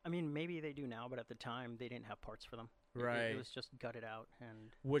really? I mean, maybe they do now, but at the time, they didn't have parts for them. Right. It was just gutted out.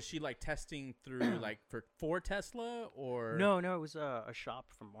 And was she, like, testing through, like, for Tesla, or? No, it was a shop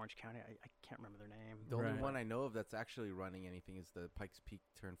from Orange County. I can't remember their name. The only one I know of that's actually running anything is the Pikes Peak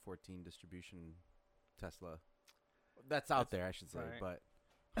Turn 14 distribution Tesla. That's out there, I should say, but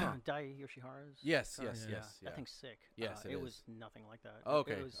Dai Yoshihara's. Yes, car. yes, Yeah. yes. Yeah. That thing's sick. Yes, it is. was nothing like that.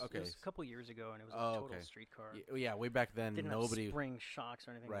 Okay, It was a couple years ago, and it was a total street car. Yeah, way back then, Didn't nobody. have spring shocks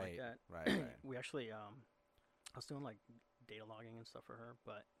or anything like that. Right. We actually, I was doing like data logging and stuff for her,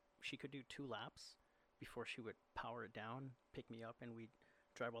 but she could do 2 laps before she would power it down, pick me up, and we'd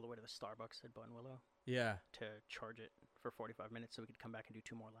drive all the way to the Starbucks at Buttonwillow. Yeah. To charge it for 45 minutes so we could come back and do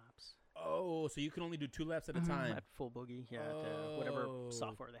 2 more laps. Oh, so you can only do 2 laps at a time. At full boogie, yeah, whatever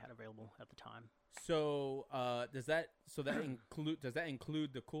software they had available at the time. So, does that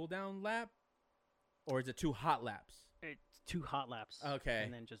include the cool down lap, or is it 2 hot laps? It's 2 hot laps. Okay.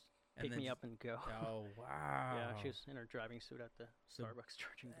 And then just pick me up and go. Oh, wow. Yeah, she was in her driving suit at the Starbucks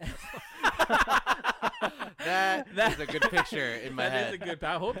charging. That is a good picture in my head. That is a good.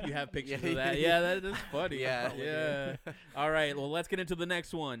 I hope you have pictures of that. Yeah, that is funny. Yeah. All right. Well, let's get into the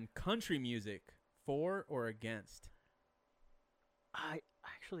next one. Country music, for or against? I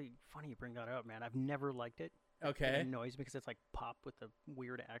actually, funny you bring that up, man. I've never liked it. Okay. It annoys me because it's like pop with a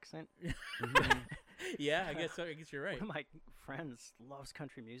weird accent. Yeah, I guess so. I guess you're right. One of my friends loves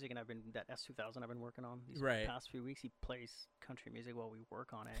country music, and that S2000 I've been working on these past few weeks. He plays country music while we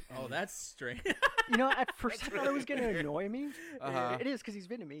work on it. Oh, that's strange. You know, at first I thought it was going to annoy me. It is because he's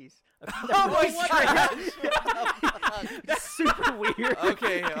Vietnamese. Oh my gosh! Super weird.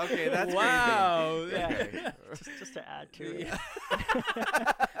 Okay, that's wow. crazy. Yeah, just to add to it.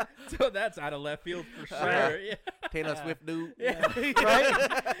 So that's out of left field for sure. Right. Yeah. Taylor Swift dude. Yeah.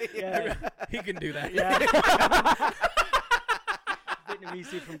 Right? Yeah. He can do that. Yeah.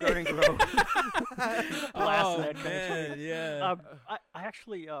 Vietnamese dude from Garden Grove. Blast that man, yeah. I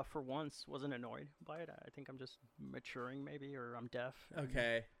actually, for once, wasn't annoyed by it. I think I'm just maturing, maybe, or I'm deaf.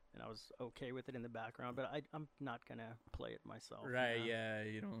 Okay. And I was okay with it in the background, but I'm not gonna play it myself. Right? You know? Yeah.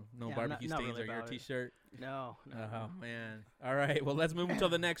 You don't. No barbecue not stains really on your T-shirt. No. Oh man. All right. Well, let's move to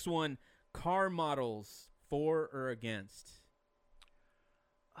the next one. Car models, for or against?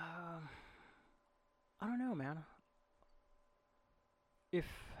 I don't know, man. I'd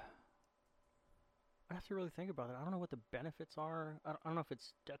have to really think about it. I don't know what the benefits are. I don't know if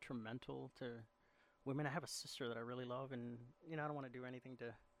it's detrimental to women. I have a sister that I really love, and I don't want to do anything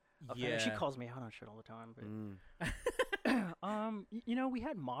to offend her. She calls me out on shit all the time. But we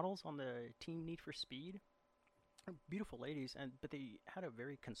had models on the team Need for Speed. Beautiful ladies, but they had a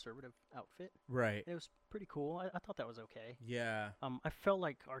very conservative outfit. Right. It was pretty cool. I thought that was okay. Yeah. I felt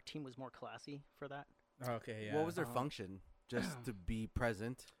like our team was more classy for that. Okay. Yeah. What was their function? Just to be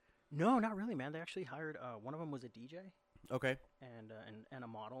present? No, not really, man. They actually hired one of them was a DJ. Okay. And a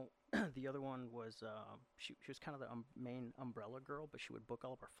model. The other one was she was kind of the main umbrella girl, but she would book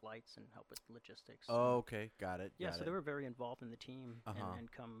all of our flights and help with logistics. Oh, okay, got it. Yeah, so they were very involved in the team, and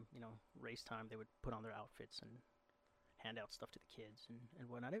come race time, they would put on their outfits and hand out stuff to the kids and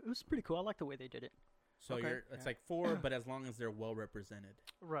whatnot. It was pretty cool. I like the way they did it. So it's like 4, but as long as they're well represented.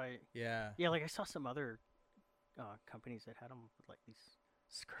 Right. Yeah. Yeah, like I saw some other companies that had them with like these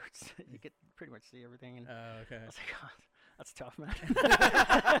skirts. You could pretty much see everything. And okay. I was like, oh, that's tough, man.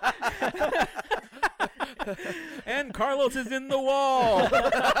 And Carlos is in the wall.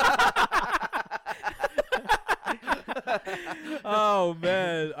 Oh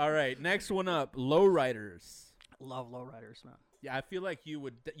man! All right, next one up: lowriders. Love lowriders, man. Yeah, I feel like you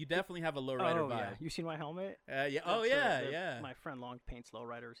definitely have a lowrider vibe. Yeah. You seen my helmet? Yeah. Oh yeah. My friend Long paints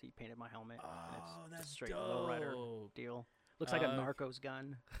lowriders. He painted my helmet. Oh, it's that's a straight dope. lowrider deal. Looks like a Narcos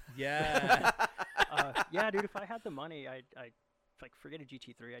gun. Yeah. Yeah, dude. If I had the money, I'd like forget a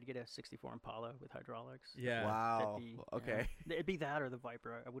GT3. I'd get a '64 Impala with hydraulics. Yeah. Wow. Okay. It'd be that or the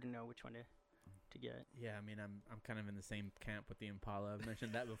Viper. I wouldn't know which one to get. Yeah, I mean, I'm kind of in the same camp with the Impala. I've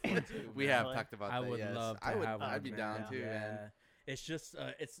mentioned that before too. We have talked about that. I would love to have one. I'd be down too, man. It's just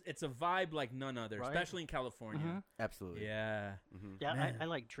it's a vibe like none other, right? especially in California. Mm-hmm. Absolutely. Yeah. Mm-hmm. Yeah, I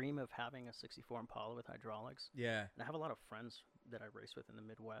like dream of having a '64 Impala with hydraulics. Yeah. And I have a lot of friends that I race with in the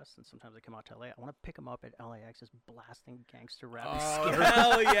Midwest, and sometimes they come out to LA. I want to pick them up at LAX, just blasting gangster rap. Oh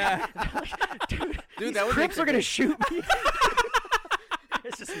hell yeah, like, dude, that would Crips are gonna shoot me.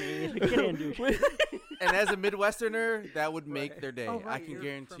 It's just me. Like, get in, dude. And as a Midwesterner, that would make their day. Oh, right. I can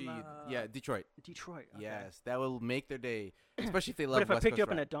guarantee from, you. Yeah, Detroit. Detroit. Okay. Yes, that will make their day, especially if they love. But if West I picked you Coast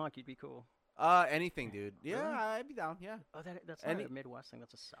up in a rap. donk, you'd be cool. Anything, dude. Yeah, Really? I'd be down. Yeah. Oh, that's not a Midwest thing.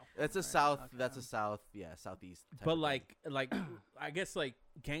 That's a South. That's a right? south. Okay. That's a south. Yeah, southeast. type but of thing. like I guess like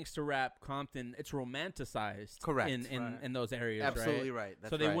gangster rap, Compton, it's romanticized. Correct. In those areas. Absolutely right. right. That's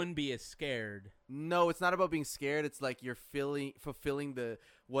so they right. wouldn't be as scared. No, it's not about being scared. It's like you're fulfilling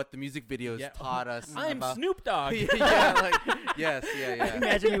what the music videos taught us. I'm about. Snoop Dogg. Yeah, like yes, yeah.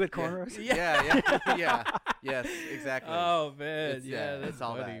 Imagine you with cornrows. Yeah. Yes, exactly. Oh man, It's, yeah, that's it's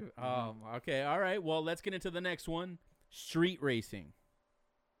all funny. that. Okay, all right. Well, let's get into the next one: street racing.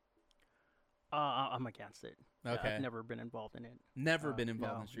 I'm against it. Okay, I've never been involved in it. Never been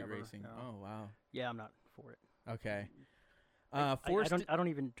involved no, in street never, racing. no. Oh wow. Yeah, I'm not for it. Okay. I don't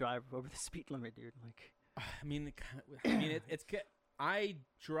even drive over the speed limit, dude. Like, I mean, I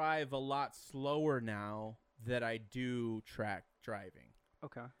drive a lot slower now that I do track driving.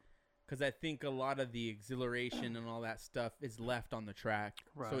 okay, Because I think a lot of the exhilaration and all that stuff is left on the track.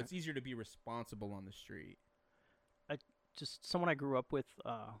 right. So it's easier to be responsible on the street. Just someone I grew up with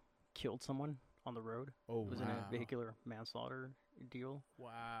killed someone on the road. Oh, It was in a vehicular manslaughter deal.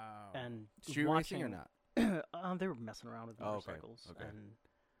 Wow. And Street racing or not? they were messing around with motorcycles, okay. and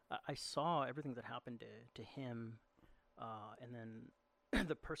I saw everything that happened to him, and then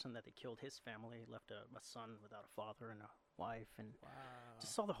the person that they killed, his family left a son without a father and a wife, and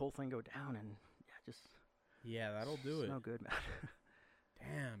just saw the whole thing go down, and Yeah, that'll do it. No good, man.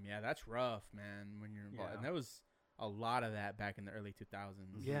 Damn, yeah, that's rough, man, when you're involved. Yeah. And there was a lot of that back in the early 2000s.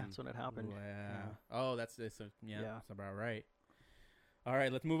 Yeah, that's when it happened. Yeah. Oh, that's Yeah. that's about right. All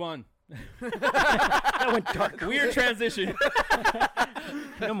right, let's move on. That went dark. Weird transition.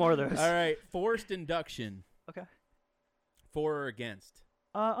 No more of those. All right, forced induction. Okay. For or against?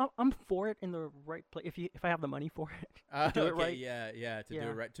 I'm for it in the right place. If I have the money for it, do it right. Yeah, to do Yeah.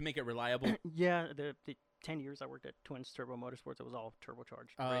 it right, to make it reliable. Yeah, the 10 years I worked at Twins Turbo Motorsports, it was all turbocharged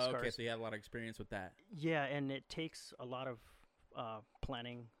race cars. Okay, so you had a lot of experience with that. Yeah, and it takes a lot of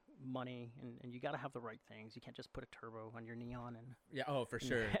planning, money, and you got to have the right things. You can't just put a turbo on your Neon and Yeah, oh, for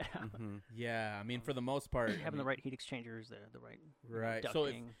sure. Mm-hmm. Yeah, I mean, for the most part. having the right heat exchangers, the right Right. ducting. So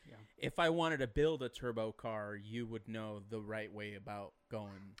yeah. if I wanted to build a turbo car, you would know the right way about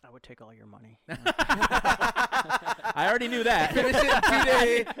going. I would take all your money. I already knew that.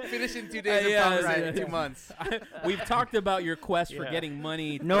 Finish in 2 days. Yeah, and ride in yeah. 2 months. We've talked about your quest for Yeah. getting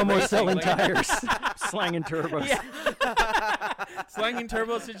money. No more racing, selling like- tires, slanging turbos. Yeah. Slanging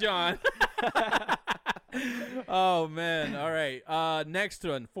turbos to John. Oh, man. All right. Next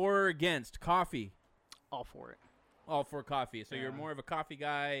one. For or against coffee? All for it. All for coffee. So you're Yeah. more of a coffee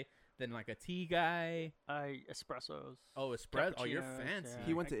guy than like a tea guy? Espressos. Oh, espresso. Oh, you're Cappuccinos, fancy. yeah.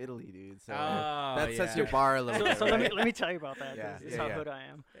 He went to Italy, dude. So Oh, that sets yeah. your bar a little bit. So right? let me tell you about that. Yeah, This is yeah, how yeah. hood I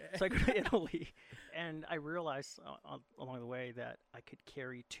am. So I go to Italy, and I realized along the way that I could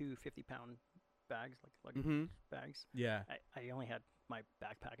carry 2 50-pound bags, like Mm-hmm. bags. Yeah. I only had my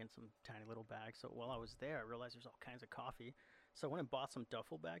backpack and some tiny little bags. So while I was there, I realized there's all kinds of coffee. So I went and bought some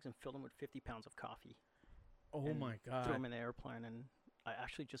duffel bags and filled them with 50 pounds of coffee. Oh, and my Threw God. them in the airplane, and I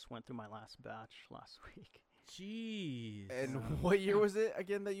actually just went through my last batch last week. Jeez. And what year was it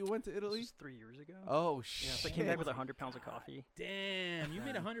again that you went to This Italy? was 3 years ago. Oh Yeah, shit! so I came back with 100 pounds of coffee. Damn, you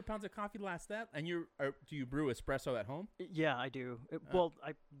made 100 pounds of coffee last that, and do you brew espresso at home? Yeah, I do. Well,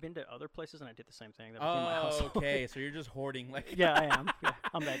 I've been to other places and I did the same thing. That became my Oh, household. okay. So you're just hoarding like Yeah, I am. Yeah,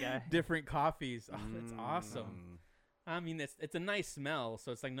 I'm that guy. different coffees. Oh, Mm. that's awesome. I mean, it's a nice smell,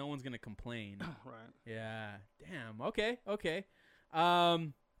 so it's like no one's gonna complain. Right. Yeah. Damn. Okay.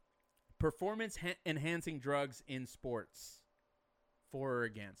 Performance enhancing drugs in sports. For or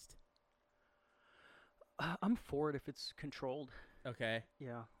against? I'm for it if it's controlled. Okay.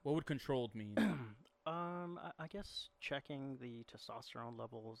 Yeah. What would controlled mean? I guess checking the testosterone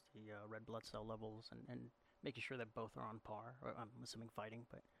levels, the red blood cell levels, and making sure that both are on par. I'm assuming fighting,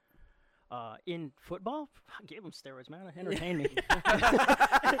 but in football, I gave them steroids, man. It entertained me.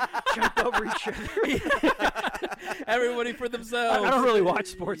 Jump over each other. Everybody for themselves. I don't really watch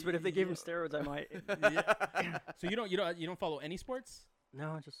sports, but if they gave them steroids, I might. So you don't follow any sports?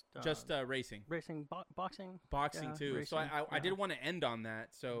 No, Just racing. racing, boxing. Boxing Yeah, too. So racing, I did yeah. want to end on that.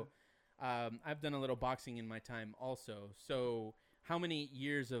 So I've done a little boxing in my time also. So how many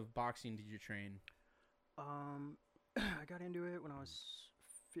years of boxing did you train? I got into it when I was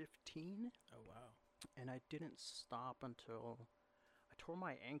 15, Oh wow. and I didn't stop until I tore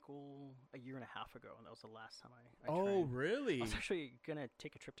my ankle a year and a half ago, and that was the last time I Oh trained. really? I was actually gonna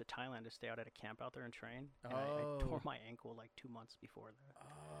take a trip to Thailand to stay out at a camp out there and train, and I tore my ankle like 2 months before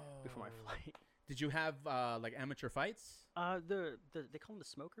my flight. Did you have like amateur fights? They call them the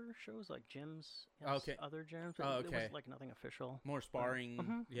smoker shows, like gyms. Okay. Other gyms. Oh, It okay. was like nothing official. More sparring.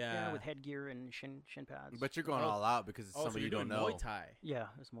 Mhm. Yeah. with headgear and shin pads. But you're going Oh. all out because it's Oh, so somebody you're you don't doing know. Muay Thai. yeah,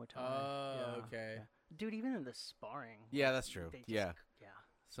 it was Muay Thai. Oh, yeah, okay. yeah. Dude, even in the sparring. Yeah, that's true. they just- Yeah. yeah.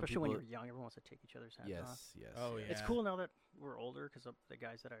 Some Especially when people- you're young, everyone wants to take each other's heads off. Yes. Oh, yes. It's Yeah. cool now that we're older because the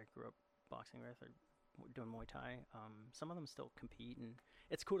guys that I grew up boxing with are doing Muay Thai. Some of them still compete, and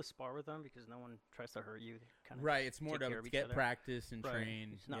it's cool to spar with them because no one tries to hurt you. Kind of right. It's more to get practice and right.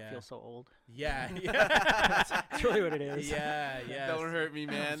 train. Just not feel so old. Yeah. That's really what it is. Yeah. Yeah. Don't hurt me,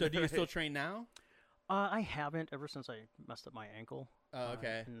 man. So do you still train now? I haven't ever since I messed up my ankle. Oh,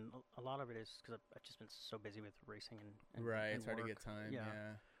 okay. And a lot of it is because I've just been so busy with racing and right. And it's hard work. to get time.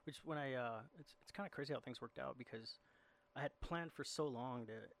 Yeah. Which when it's kind of crazy how things worked out because I had planned for so long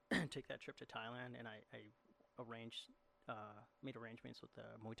to take that trip to Thailand, and I made arrangements with the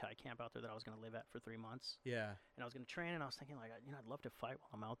Muay Thai camp out there that I was going to live at for 3 months. Yeah. And I was going to train, and I was thinking like, I'd love to fight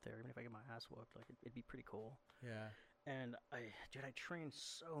while I'm out there, even if I get my ass whooped. Like it'd be pretty cool. Yeah. And I trained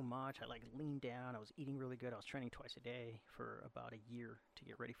so much. I like leaned down. I was eating really good. I was training twice a day for about a year to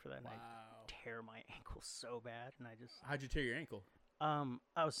get ready for that. Wow. And I tear my ankle so bad. And how'd you tear your ankle?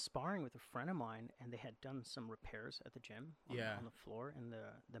 I was sparring with a friend of mine, and they had done some repairs at the gym on the floor, and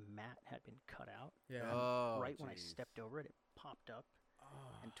the mat had been cut out. Yeah. Right when I stepped over it, it popped up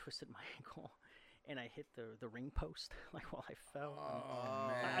and twisted my ankle. And I hit the ring post like while I fell.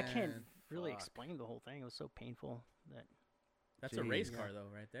 Man. I can't really explain the whole thing. It was so painful that's a race car though,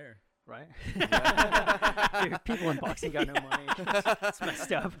 right there. Right? Dude, people in boxing got no money. It's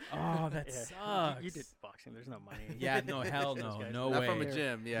messed up. Oh, that sucks. You did boxing. There's no money. Yeah, no, hell no. No way. Not from a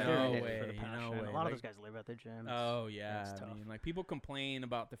gym, yeah. No way. way. No way. A lot of those guys live at the gym. Oh, yeah. It's tough. I mean, like, people complain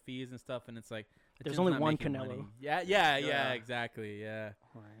about the fees and stuff, and it's like, there's only one Canelo. Money. Yeah, exactly, yeah.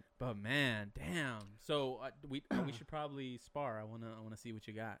 Right. But, man, damn. So, we should probably spar. I wanna see what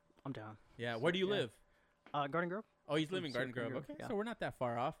you got. I'm down. Yeah, where do you live? Garden Grove. Oh, he's living in Garden Grove. Okay, so we're not that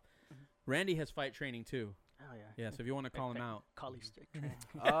far off. Randy has fight training too. Oh yeah. Yeah, so if you want to call him out. Kali stick training.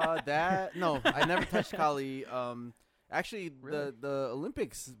 No, I never touched Kali. Actually, Really? the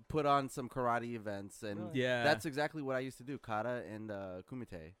Olympics put on some karate events, and Really? Yeah, that's exactly what I used to do, kata and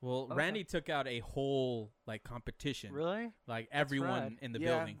kumite. Well, Okay. Randy took out a whole like competition. Really? Like everyone rad. in the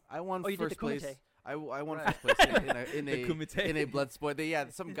Yeah, building. I won You did first the kumite. place. I won Right. first place in The kumite. a blood sport.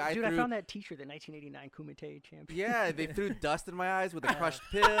 Some guy Dude, threw. I found that T-shirt, the 1989 Kumite champion. Yeah, they threw dust in my eyes with a crushed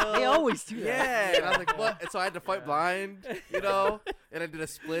pill. They always do that. Yeah, and I was like, what? And so I had to fight blind, and I did a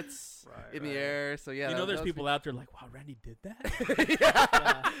splits in the air. So yeah, There's people out there like, wow, Randy did that.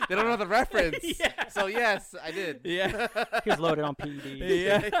 They don't know the reference. Yeah. So yes, I did. Yeah. He was loaded on PED.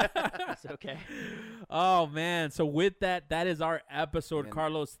 Yeah. It's okay. Oh man. So with that is our episode. Man.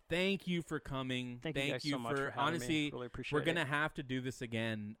 Carlos, thank you for coming. Thank you guys so much for having honestly, me. Really appreciate we're gonna it. have to do this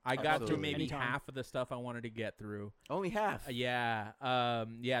again. I got through Absolutely. maybe Anytime. half of the stuff I wanted to get through. Only half. Yeah.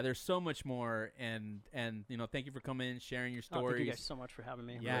 There's so much more, and thank you for coming, sharing your Oh, stories. thank you guys so much for having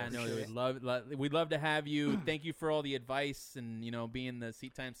me. Yeah, Really no, appreciate we'd love to have you. Thank you for all the advice and being the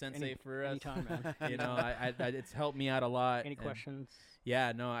seat time sensei for us. Anytime, man. I it's helped me out a lot. Any and- questions?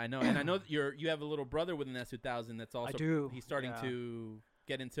 Yeah, no, I know, and I know that you have a little brother with an S2000 that's also. I do. He's starting Yeah. to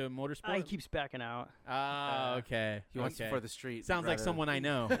get into motorsport. He keeps backing out. Ah, okay. He wants okay. for the street. Sounds like rather- someone I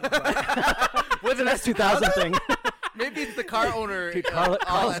know. With an S2000 thing. Maybe it's the car owner. Dude, all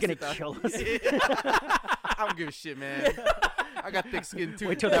Carlos gonna S2000. kill us. I don't give a shit, man. I got thick skin too.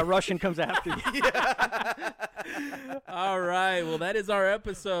 Wait till that Russian comes after you. All right. Well, that is our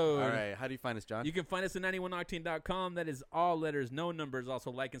episode. All right. How do you find us, John? You can find us at ninetyoneoctane.com. That is all letters, no numbers. Also,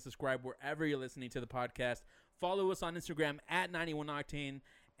 like and subscribe wherever you're listening to the podcast. Follow us on Instagram at 91octane.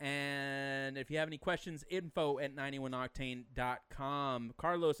 And if you have any questions, info at 91octane.com.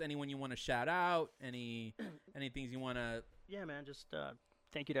 Carlos, anyone you want to shout out? Any things you want to... Yeah, man. Just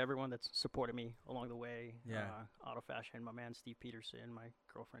thank you to everyone that's supported me along the way. Yeah. AutoFashion, my man Steve Peterson, my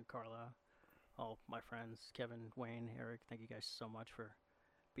girlfriend Carla, all my friends, Kevin, Wayne, Eric. Thank you guys so much for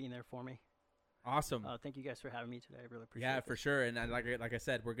being there for me. Awesome. Thank you guys for having me today. I really appreciate it. Yeah, for sure. And like I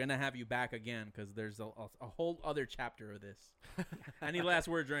said, we're going to have you back again because there's a whole other chapter of this. Any last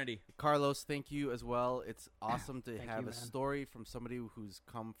words, Randy? Carlos, thank you as well. It's awesome to Thank have you, a man. story from somebody who's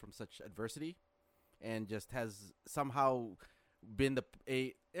come from such adversity and just has somehow been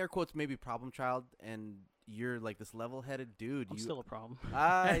a air quotes maybe problem child, and you're like this level-headed dude. I'm still a problem.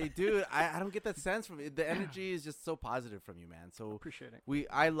 Dude, I don't get that sense from it. The energy is just so positive from you, man. So Appreciate it.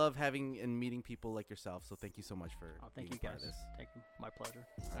 I love having and meeting people like yourself. So thank you so much for Thank being you a part guys. of this. Thank you. My pleasure.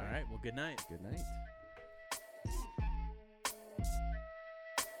 All right. Well, good night. Good night.